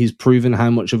person, like, he's proven how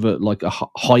much of a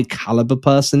high caliber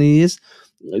person he is,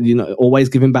 you know, always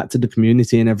giving back to the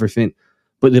community and everything.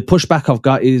 But the pushback I've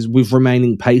got is with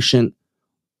remaining patient.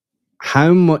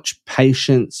 How much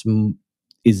patience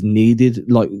is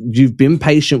needed? Like, you've been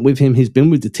patient with him. He's been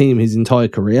with the team his entire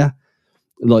career.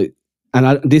 Like,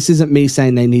 and this isn't me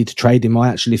saying they need to trade him. I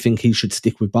actually think he should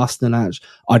stick with Boston.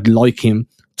 I'd like him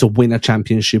to win a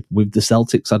championship with the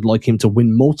Celtics. I'd like him to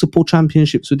win multiple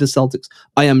championships with the Celtics.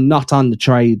 I am not on the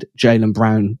trade Jaylen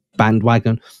Brown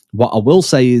bandwagon. What I will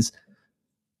say is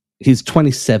he's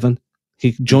 27.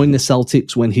 He joined the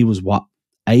Celtics when he was,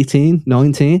 18,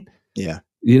 19? Yeah.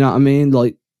 You know what I mean?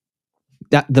 Like,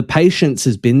 that the patience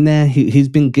has been there. He's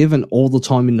been given all the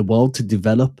time in the world to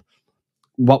develop.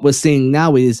 What we're seeing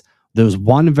now is there's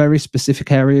one very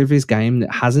specific area of his game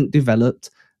that hasn't developed.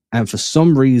 And for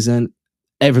some reason,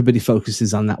 everybody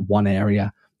focuses on that one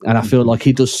area. And I feel like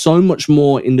he does so much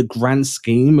more in the grand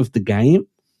scheme of the game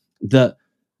that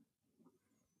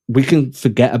we can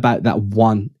forget about that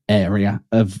one area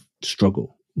of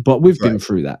struggle. But we've been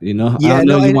through that, you know? Yeah, I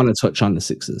know you want to touch on the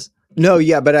Sixers. No,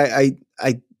 yeah, but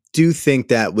I do think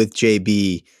that with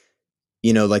JB,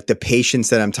 you know, like the patience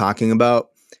that I'm talking about,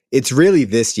 it's really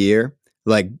this year.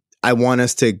 Like, I want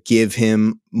us to give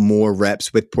him more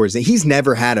reps with Porzingis. He's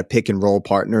never had a pick and roll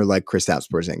partner like Kristaps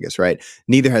Porzingis, right?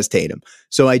 Neither has Tatum.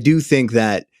 So I do think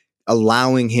that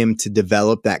allowing him to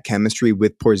develop that chemistry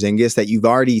with Porzingis that you've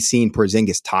already seen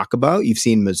Porzingis talk about, you've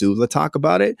seen Mazzulla talk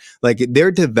about it. Like,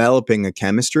 they're developing a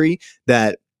chemistry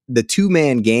that the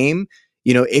two-man game,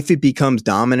 you know, if it becomes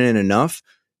dominant enough,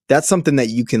 that's something that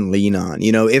you can lean on.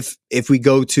 You know, if we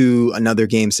go to another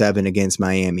game 7 against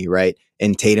Miami, right,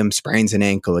 and Tatum sprains an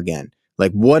ankle again,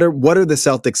 like what are the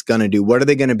Celtics going to do? What are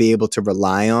they going to be able to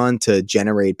rely on to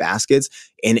generate baskets?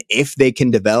 And if they can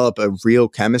develop a real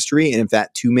chemistry, and if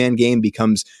that two-man game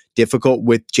becomes difficult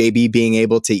with JB being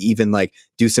able to even like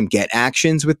do some get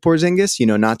actions with Porzingis, you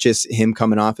know, not just him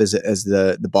coming off as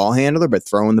the ball handler, but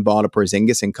throwing the ball to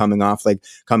Porzingis and coming off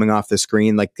the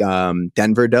screen like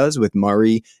Denver does with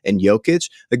Murray and Jokic.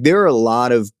 Like, there are a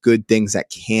lot of good things that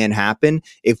can happen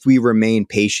if we remain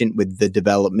patient with the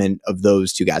development of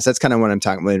those two guys. That's kind of what I'm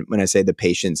talking when I say the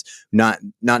patience, not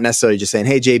necessarily just saying,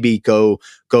 hey, JB, go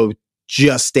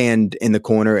just stand in the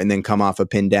corner and then come off of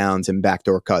pin downs and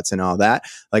backdoor cuts and all that.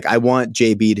 Like, I want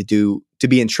JB to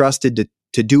be entrusted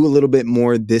to do a little bit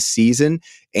more this season.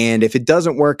 And if it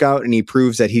doesn't work out and he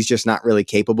proves that he's just not really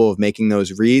capable of making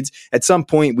those reads, at some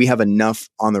point we have enough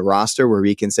on the roster where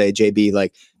we can say, JB,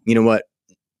 like, you know what?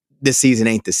 This season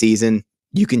ain't the season.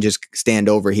 You can just stand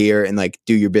over here and like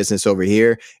do your business over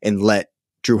here and let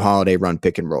Drew Holiday run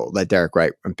pick and roll. Let Derek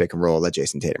Wright run pick and roll. Let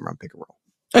Jason Tatum run pick and roll.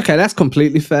 Okay, that's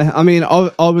completely fair. I mean,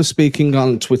 I was speaking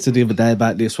on Twitter the other day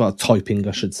about this, well, typing,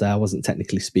 I should say. I wasn't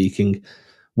technically speaking,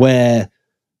 where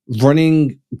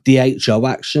running DHO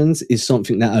actions is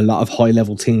something that a lot of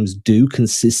high-level teams do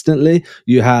consistently.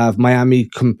 You have Miami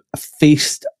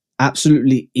feast,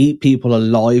 absolutely eat people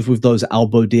alive with those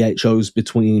elbow DHOs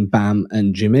between Bam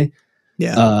and Jimmy.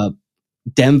 Yeah.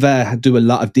 Denver do a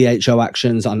lot of DHO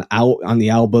actions on the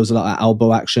elbows, a lot of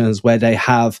elbow actions where they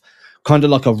have kind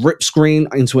of like a rip screen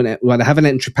where they have an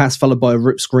entry pass followed by a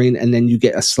rip screen, and then you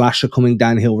get a slasher coming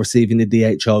downhill receiving the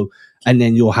DHO, and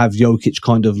then you'll have Jokic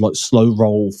kind of like slow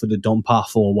roll for the dump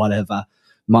off or whatever.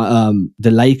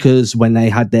 The Lakers, when they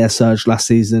had their surge last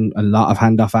season, a lot of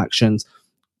handoff actions.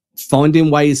 Finding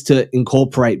ways to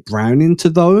incorporate Brown into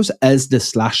those as the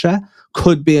slasher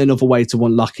could be another way to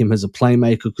unlock him as a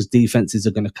playmaker, because defenses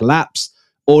are going to collapse.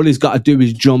 All he's got to do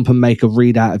is jump and make a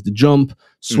read out of the jump,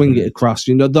 swing it across.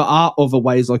 You know, there are other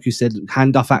ways, like you said,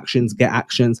 handoff actions, get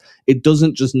actions. It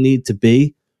doesn't just need to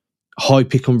be high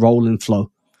pick and roll and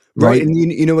flow. Right. And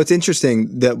you know what's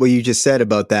interesting, that what you just said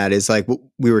about that is like,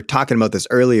 we were talking about this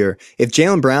earlier. If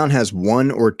Jaylen Brown has 1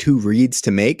 or 2 reads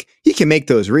to make, he can make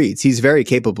those reads. He's very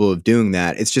capable of doing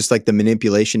that. It's just like the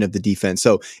manipulation of the defense.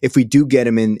 So if we do get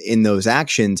him in those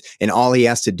actions and all he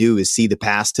has to do is see the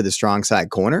pass to the strong side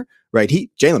corner, right?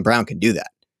 Jaylen Brown can do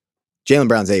that. Jaylen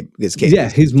Brown's is capable. Yeah,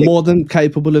 he's more than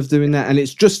capable of doing that. And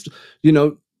it's just, you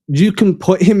know, you can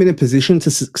put him in a position to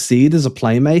succeed as a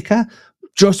playmaker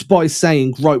just by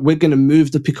saying, right, we're going to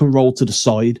move the pick and roll to the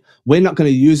side. We're not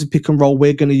going to use a pick and roll.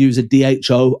 We're going to use a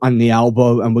DHO on the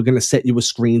elbow, and we're going to set you a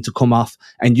screen to come off.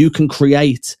 And you can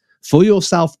create for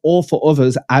yourself or for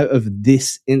others out of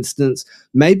this instance.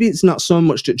 Maybe it's not so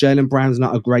much that Jaylen Brown's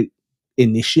not a great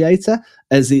initiator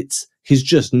as he's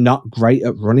just not great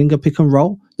at running a pick and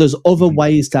roll. There's other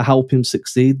ways to help him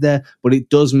succeed there, but it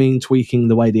does mean tweaking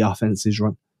the way the offense is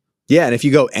run. Yeah, and if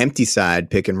you go empty side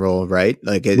pick and roll, right?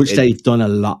 Like which they've done a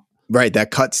lot. Right,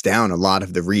 that cuts down a lot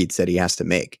of the reads that he has to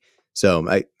make. So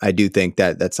I do think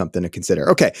that that's something to consider.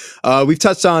 Okay, we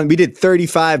did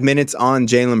 35 minutes on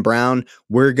Jaylen Brown.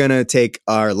 We're going to take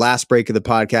our last break of the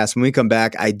podcast. When we come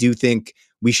back, I do think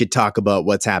we should talk about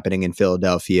what's happening in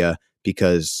Philadelphia,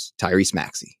 because Tyrese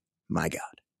Maxey, my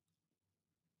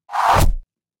God.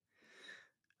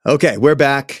 Okay, we're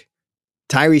back.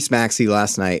 Tyrese Maxey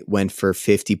last night went for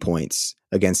 50 points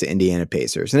against the Indiana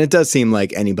Pacers. And it does seem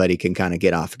like anybody can kind of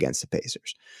get off against the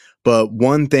Pacers. But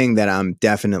one thing that I'm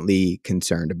definitely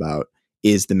concerned about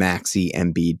is the Maxey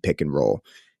Embiid pick and roll.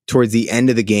 Towards the end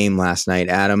of the game last night,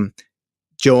 Adam,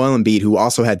 Joel Embiid, who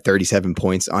also had 37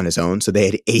 points on his own, so they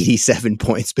had 87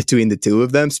 points between the two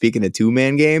of them, speaking of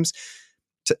two-man games.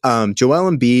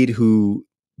 Joel Embiid, who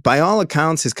by all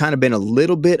accounts has kind of been a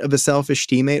little bit of a selfish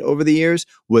teammate over the years,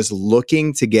 was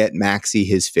looking to get Maxey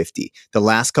his 50. The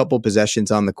last couple possessions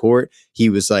on the court,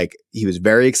 he was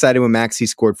very excited when Maxey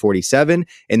scored 47,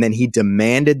 and then he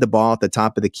demanded the ball at the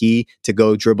top of the key to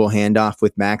go dribble handoff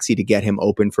with Maxey to get him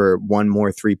open for one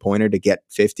more three-pointer to get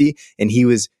 50, and he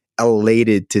was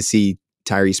elated to see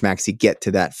Tyrese Maxey get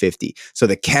to that 50. So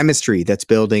the chemistry that's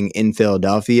building in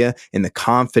Philadelphia and the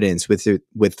confidence with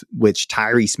which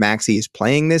Tyrese Maxey is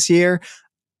playing this year,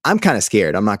 I'm kind of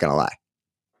scared. I'm not going to lie.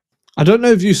 I don't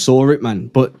know if you saw it, man,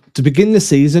 but to begin the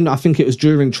season, I think it was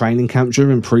during training camp,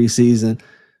 during preseason,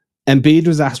 Embiid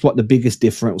was asked what the biggest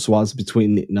difference was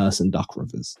between Nick Nurse and Doc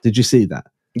Rivers. Did you see that?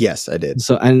 Yes, I did.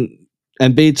 So,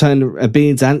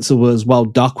 Embiid's answer was, well,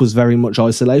 Doc was very much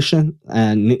isolation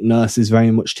and Nick Nurse is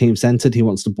very much team-centered. He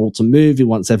wants the ball to move. He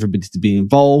wants everybody to be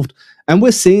involved. And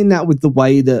we're seeing that with the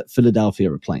way that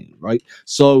Philadelphia are playing, right?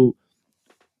 So,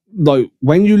 like,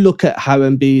 when you look at how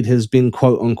Embiid has been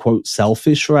quote-unquote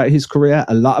selfish throughout his career,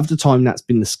 a lot of the time that's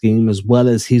been the scheme as well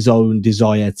as his own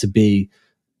desire to be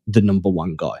the number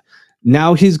one guy.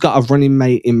 Now he's got a running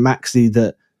mate in Maxey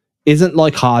that isn't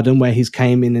like Harden, where he's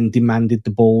came in and demanded the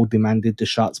ball, demanded the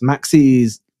shots. Maxey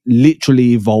is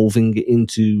literally evolving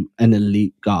into an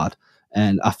elite guard.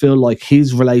 And I feel like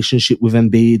his relationship with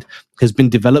Embiid has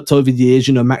been developed over the years.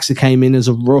 You know, Maxey came in as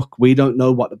a rook. We don't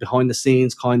know what the behind the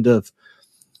scenes kind of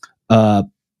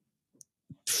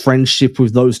friendship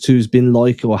with those two has been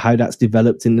like, or how that's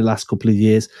developed in the last couple of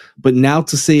years. But now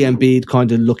to see Embiid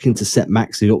kind of looking to set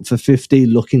Maxey up for 50,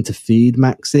 looking to feed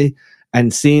Maxey,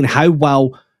 and seeing how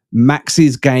well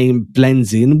Maxey's game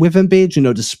blends in with Embiid, you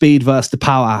know, the speed versus the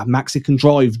power. Maxey can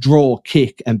drive, draw,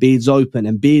 kick, Embiid's open.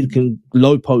 Embiid can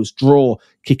low post, draw,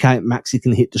 kick out, Maxey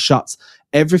can hit the shots.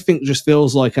 Everything just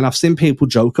feels like, and I've seen people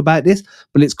joke about this,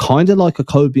 but it's kind of like a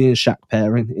Kobe and Shaq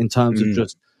pairing in terms of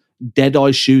just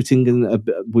dead-eye shooting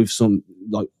and with some,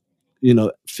 like, you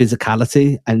know,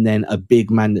 physicality, and then a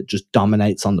big man that just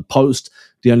dominates on the post.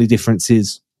 The only difference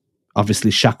is,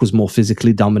 obviously, Shaq was more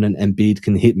physically dominant. Embiid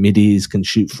can hit middies, can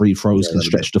shoot free throws, can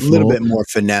stretch the floor. A little bit more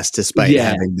finesse despite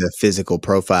having the physical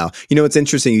profile. You know, it's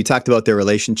interesting. You talked about their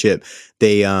relationship.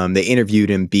 They interviewed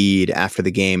Embiid after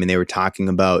the game, and they were talking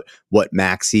about what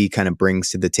Maxey kind of brings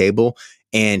to the table.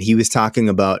 And he was talking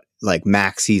about like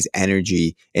Maxey's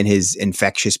energy and his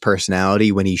infectious personality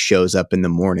when he shows up in the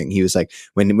morning. He was like,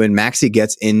 when Maxey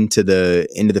gets into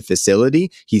the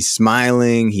facility, he's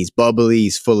smiling, he's bubbly,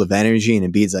 he's full of energy.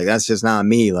 And Embiid's like, that's just not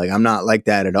me. Like, I'm not like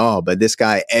that at all. But this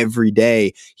guy, every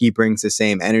day, he brings the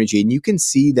same energy. And you can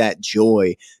see that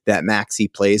joy that Maxey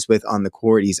plays with on the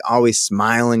court. He's always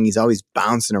smiling. He's always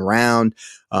bouncing around.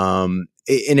 And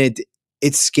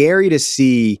it's scary to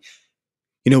see.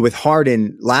 You know, with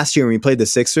Harden, last year when we played the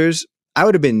Sixers, I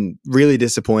would have been really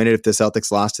disappointed if the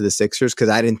Celtics lost to the Sixers because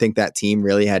I didn't think that team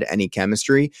really had any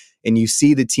chemistry. And you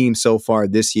see the team so far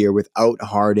this year without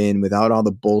Harden, without all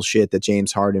the bullshit that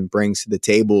James Harden brings to the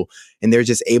table, and they're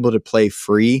just able to play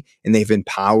free, and they've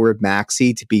empowered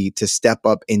Maxey to step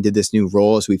up into this new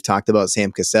role. As we've talked about,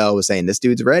 Sam Cassell was saying, this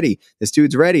dude's ready. This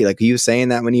dude's ready. Like, he was saying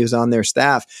that when he was on their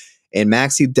staff. And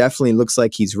Maxey definitely looks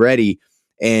like he's ready.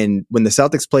 And when the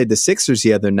Celtics played the Sixers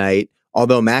the other night,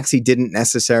 although Maxey didn't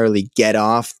necessarily get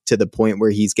off to the point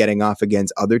where he's getting off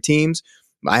against other teams,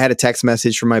 I had a text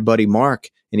message from my buddy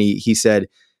Mark, and he said,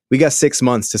 we got 6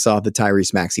 months to solve the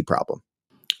Tyrese Maxey problem.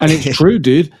 And it's true,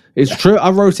 dude. It's true.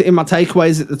 I wrote it in my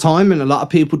takeaways at the time, and a lot of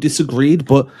people disagreed,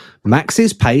 but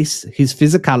Maxey's pace, his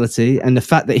physicality, and the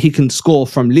fact that he can score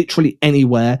from literally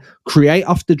anywhere, create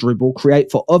off the dribble,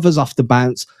 create for others off the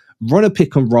bounce, run a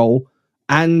pick and roll,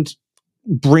 and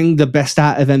bring the best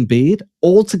out of Embiid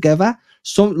all together.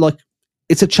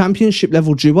 It's a championship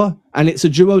level duo, and it's a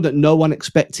duo that no one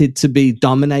expected to be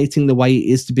dominating the way it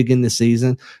is to begin the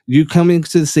season. You come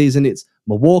into the season, it's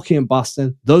Milwaukee and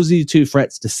Boston. Those are your two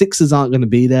threats. The Sixers aren't going to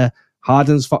be there.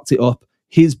 Harden's fucked it up.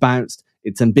 He's bounced.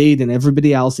 It's Embiid and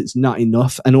everybody else. It's not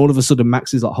enough. And all of a sudden,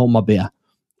 Max is like, hold my beer.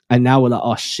 And now we're like,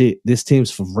 oh shit, this team's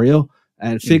for real.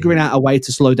 And figuring out a way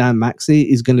to slow down Maxey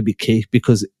is going to be key,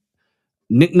 because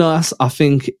Nick Nurse, I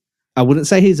think, I wouldn't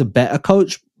say he's a better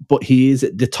coach, but he is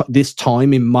at this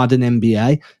time in modern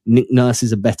NBA. Nick Nurse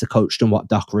is a better coach than what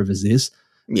Doc Rivers is.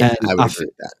 Yeah, I would agree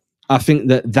with that. I think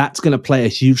that's going to play a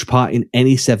huge part in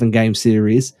any 7-game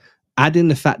series. Adding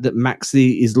the fact that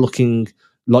Maxey is looking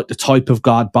like the type of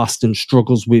guard Boston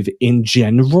struggles with in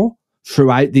general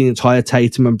throughout the entire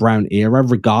Tatum and Brown era,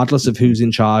 regardless of who's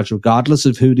in charge, regardless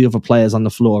of who the other players on the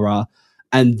floor are.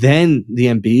 And then the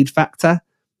Embiid factor.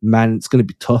 Man, it's going to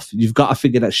be tough. You've got to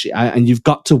figure that shit out, and you've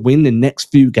got to win the next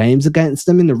few games against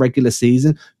them in the regular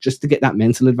season just to get that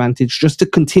mental advantage, just to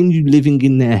continue living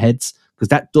in their heads, because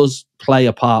that does play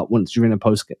a part once you're in a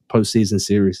postseason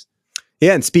series.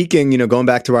 Yeah, and speaking, going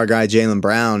back to our guy Jaylen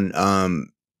Brown,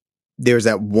 there was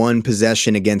that one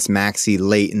possession against Maxey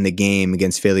late in the game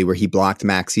against Philly where he blocked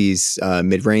Maxey's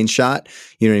mid-range shot.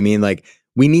 You know what I mean? Like,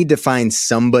 we need to find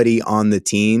somebody on the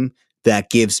team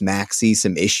that gives Maxey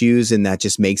some issues and that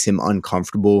just makes him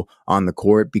uncomfortable on the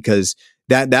court, because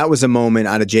that was a moment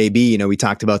out of JB. We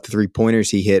talked about the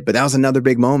 3-pointers he hit, but that was another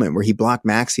big moment where he blocked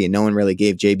Maxey, and no one really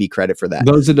gave JB credit for that.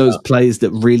 Those are those plays that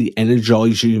really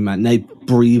energize you, man. They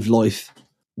breathe life.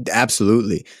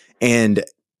 Absolutely. And,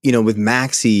 with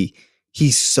Maxey,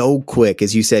 he's so quick.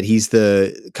 As you said, he's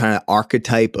the kind of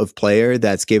archetype of player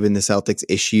that's given the Celtics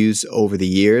issues over the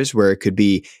years, where it could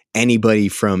be anybody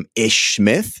from Ish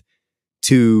Smith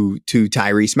to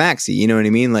Tyrese Maxey. You know what I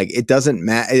mean? Like, it doesn't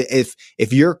matter if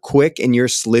you're quick and you're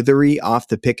slithery off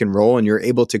the pick and roll and you're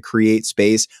able to create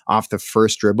space off the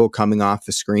first dribble coming off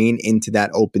the screen into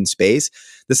that open space.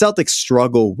 The Celtics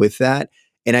struggle with that.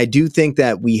 And I do think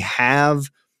that we have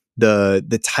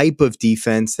the type of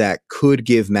defense that could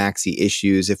give Maxey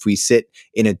issues. If we sit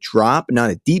in a drop,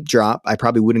 not a deep drop, I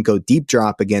probably wouldn't go deep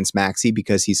drop against Maxey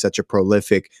because he's such a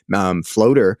prolific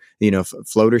floater,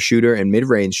 floater shooter and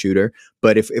mid-range shooter.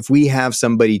 But if we have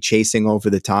somebody chasing over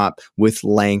the top with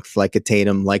length, like a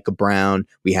Tatum, like a Brown,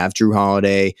 we have Drew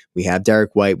Holiday, we have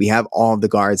Derek White, we have all of the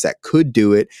guards that could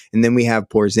do it, and then we have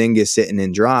Porzingis sitting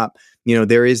in drop,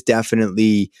 there is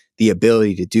definitely the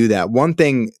ability to do that. One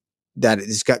thing that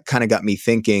has kind of got me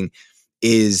thinking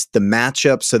is the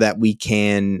matchup so that we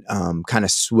can kind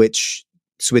of switch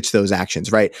those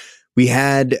actions, right? We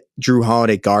had Drew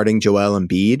Holiday guarding Joel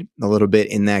Embiid a little bit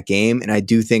in that game. And I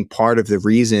do think part of the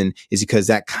reason is because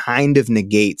that kind of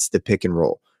negates the pick and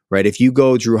roll, right? If you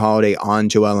go Drew Holiday on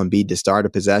Joel Embiid to start a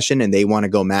possession and they want to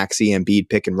go Maxey Embiid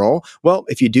pick and roll, well,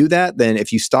 if you do that, then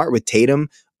if you start with Tatum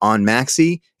on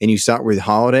Maxey and you start with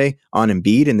Holiday on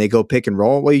Embiid and they go pick and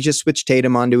roll, well, you just switch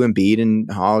Tatum onto Embiid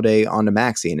and Holiday onto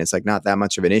Maxey, and it's like not that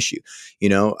much of an issue,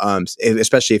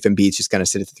 especially if Embiid's just going to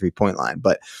sit at the 3-point line.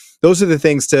 But those are the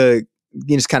things to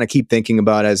just kind of keep thinking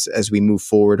about as we move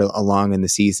forward along in the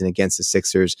season against the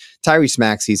Sixers. Tyrese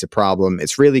Maxey's a problem.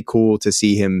 It's really cool to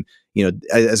see him,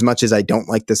 as much as I don't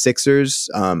like the Sixers,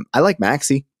 I like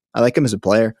Maxey. I like him as a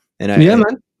player. And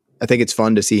I think it's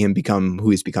fun to see him become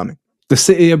who he's becoming. The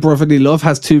city of brotherly love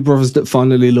has two brothers that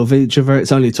finally love each other.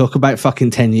 It's only took about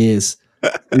fucking 10 years.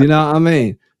 You know what I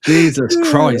mean? Jesus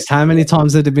Christ. How many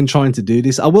times have they been trying to do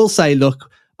this? I will say, look,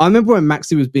 I remember when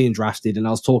Maxey was being drafted and I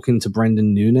was talking to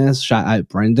Brendan Nunes, shout out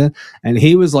Brendan, and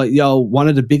he was like, yo, one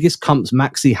of the biggest comps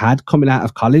Maxey had coming out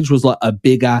of college was like a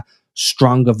bigger,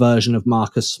 stronger version of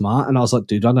Marcus Smart. And I was like,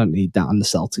 dude, I don't need that on the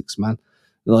Celtics, man.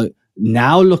 Like,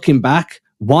 now looking back,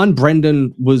 one,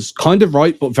 Brendan was kind of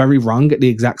right, but very wrong at the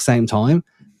exact same time.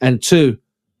 And two,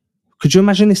 could you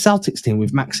imagine the Celtics team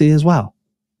with Maxey as well?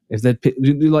 If they'd pick,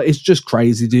 like, it's just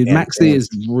crazy, dude. Yeah, Maxey is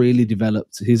really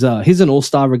developed. He's an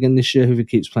all-star again this year if he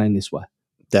keeps playing this way.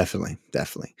 Definitely.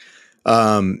 I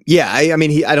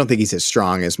don't think he's as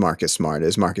strong as Marcus Smart.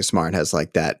 Marcus Smart has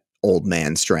like that old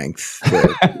man strength where,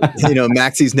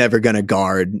 Maxey's never going to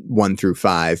guard 1 through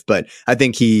 5, but I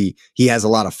think he has a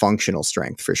lot of functional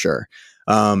strength for sure.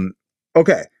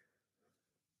 Okay.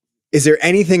 Is there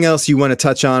anything else you want to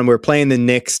touch on? We're playing the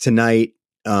Knicks tonight.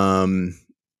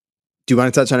 Do you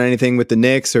want to touch on anything with the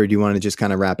Knicks, or do you want to just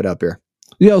kind of wrap it up here?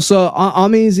 Yeah, so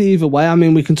I'm easy either way. I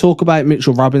mean, we can talk about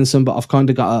Mitchell Robinson, but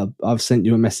I've sent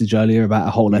you a message earlier about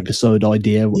a whole episode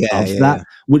idea of that,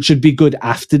 which should be good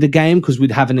after the game because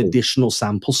we'd have an additional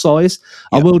sample size.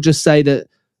 Yep. I will just say that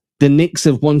the Knicks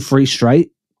have won 3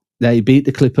 straight. They beat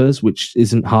the Clippers, which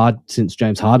isn't hard since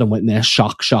James Harden went there.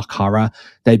 Shock, horror.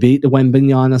 They beat the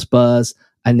Wembanyama Spurs,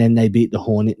 and then they beat the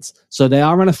Hornets. So they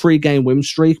are on a 3-game win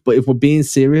streak, but if we're being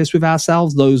serious with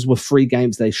ourselves, those were 3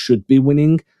 games they should be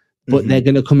winning. But they're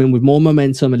going to come in with more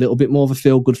momentum, a little bit more of a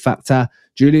feel-good factor.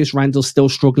 Julius Randle's still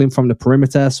struggling from the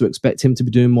perimeter, so expect him to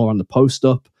be doing more on the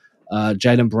post-up.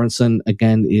 Jalen Brunson,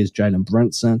 again, is Jalen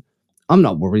Brunson. I'm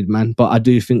not worried, man, but I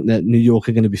do think that New York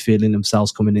are going to be feeling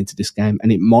themselves coming into this game, and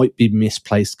it might be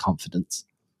misplaced confidence.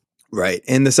 Right.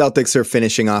 And the Celtics are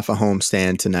finishing off a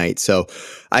homestand tonight. So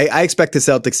I expect the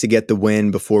Celtics to get the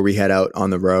win before we head out on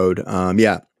the road. We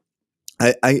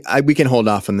can hold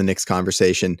off on the Knicks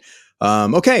conversation.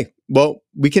 Okay. Well,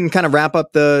 we can kind of wrap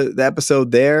up the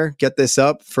episode there, get this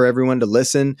up for everyone to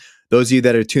listen. Those of you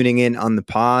that are tuning in on the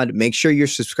pod, make sure you're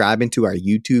subscribing to our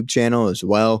YouTube channel as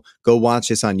well. Go watch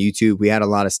this on YouTube. We had a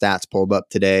lot of stats pulled up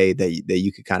today that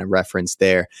you could kind of reference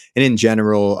there. And in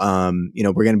general,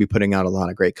 we're going to be putting out a lot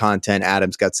of great content.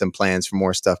 Adam's got some plans for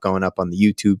more stuff going up on the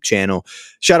YouTube channel.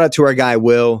 Shout out to our guy,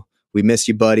 Will. We miss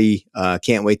you, buddy.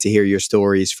 Can't wait to hear your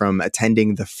stories from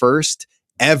attending the first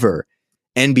ever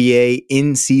NBA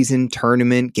in-season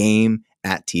tournament game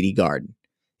at TD Garden.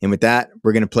 And with that,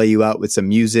 we're going to play you out with some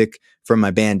music from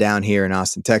my band down here in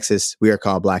Austin, Texas. We are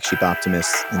called Black Sheep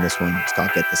Optimists, and this one is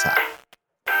called Get This High.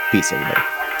 Peace, everybody.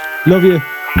 Love you.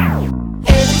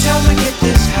 Every time I get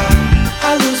this high,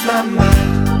 I lose my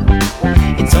mind.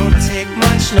 It don't take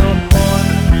much no more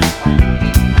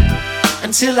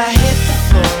until I hit the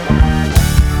floor.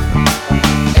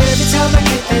 Every time I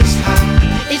get this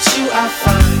high, it's you I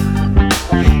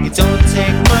find. It don't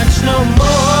take much no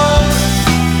more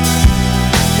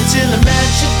till I'm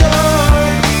at your door.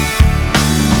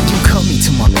 You cut me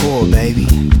to my core, baby.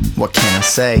 What can I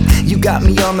say? You got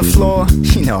me on the floor,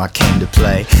 you know I came to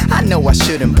play. I know I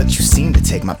shouldn't, but you seem to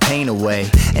take my pain away.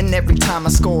 And every time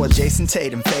I score, Jason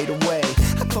Tatum fade away.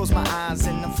 I close my eyes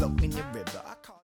and I'm floating in your river.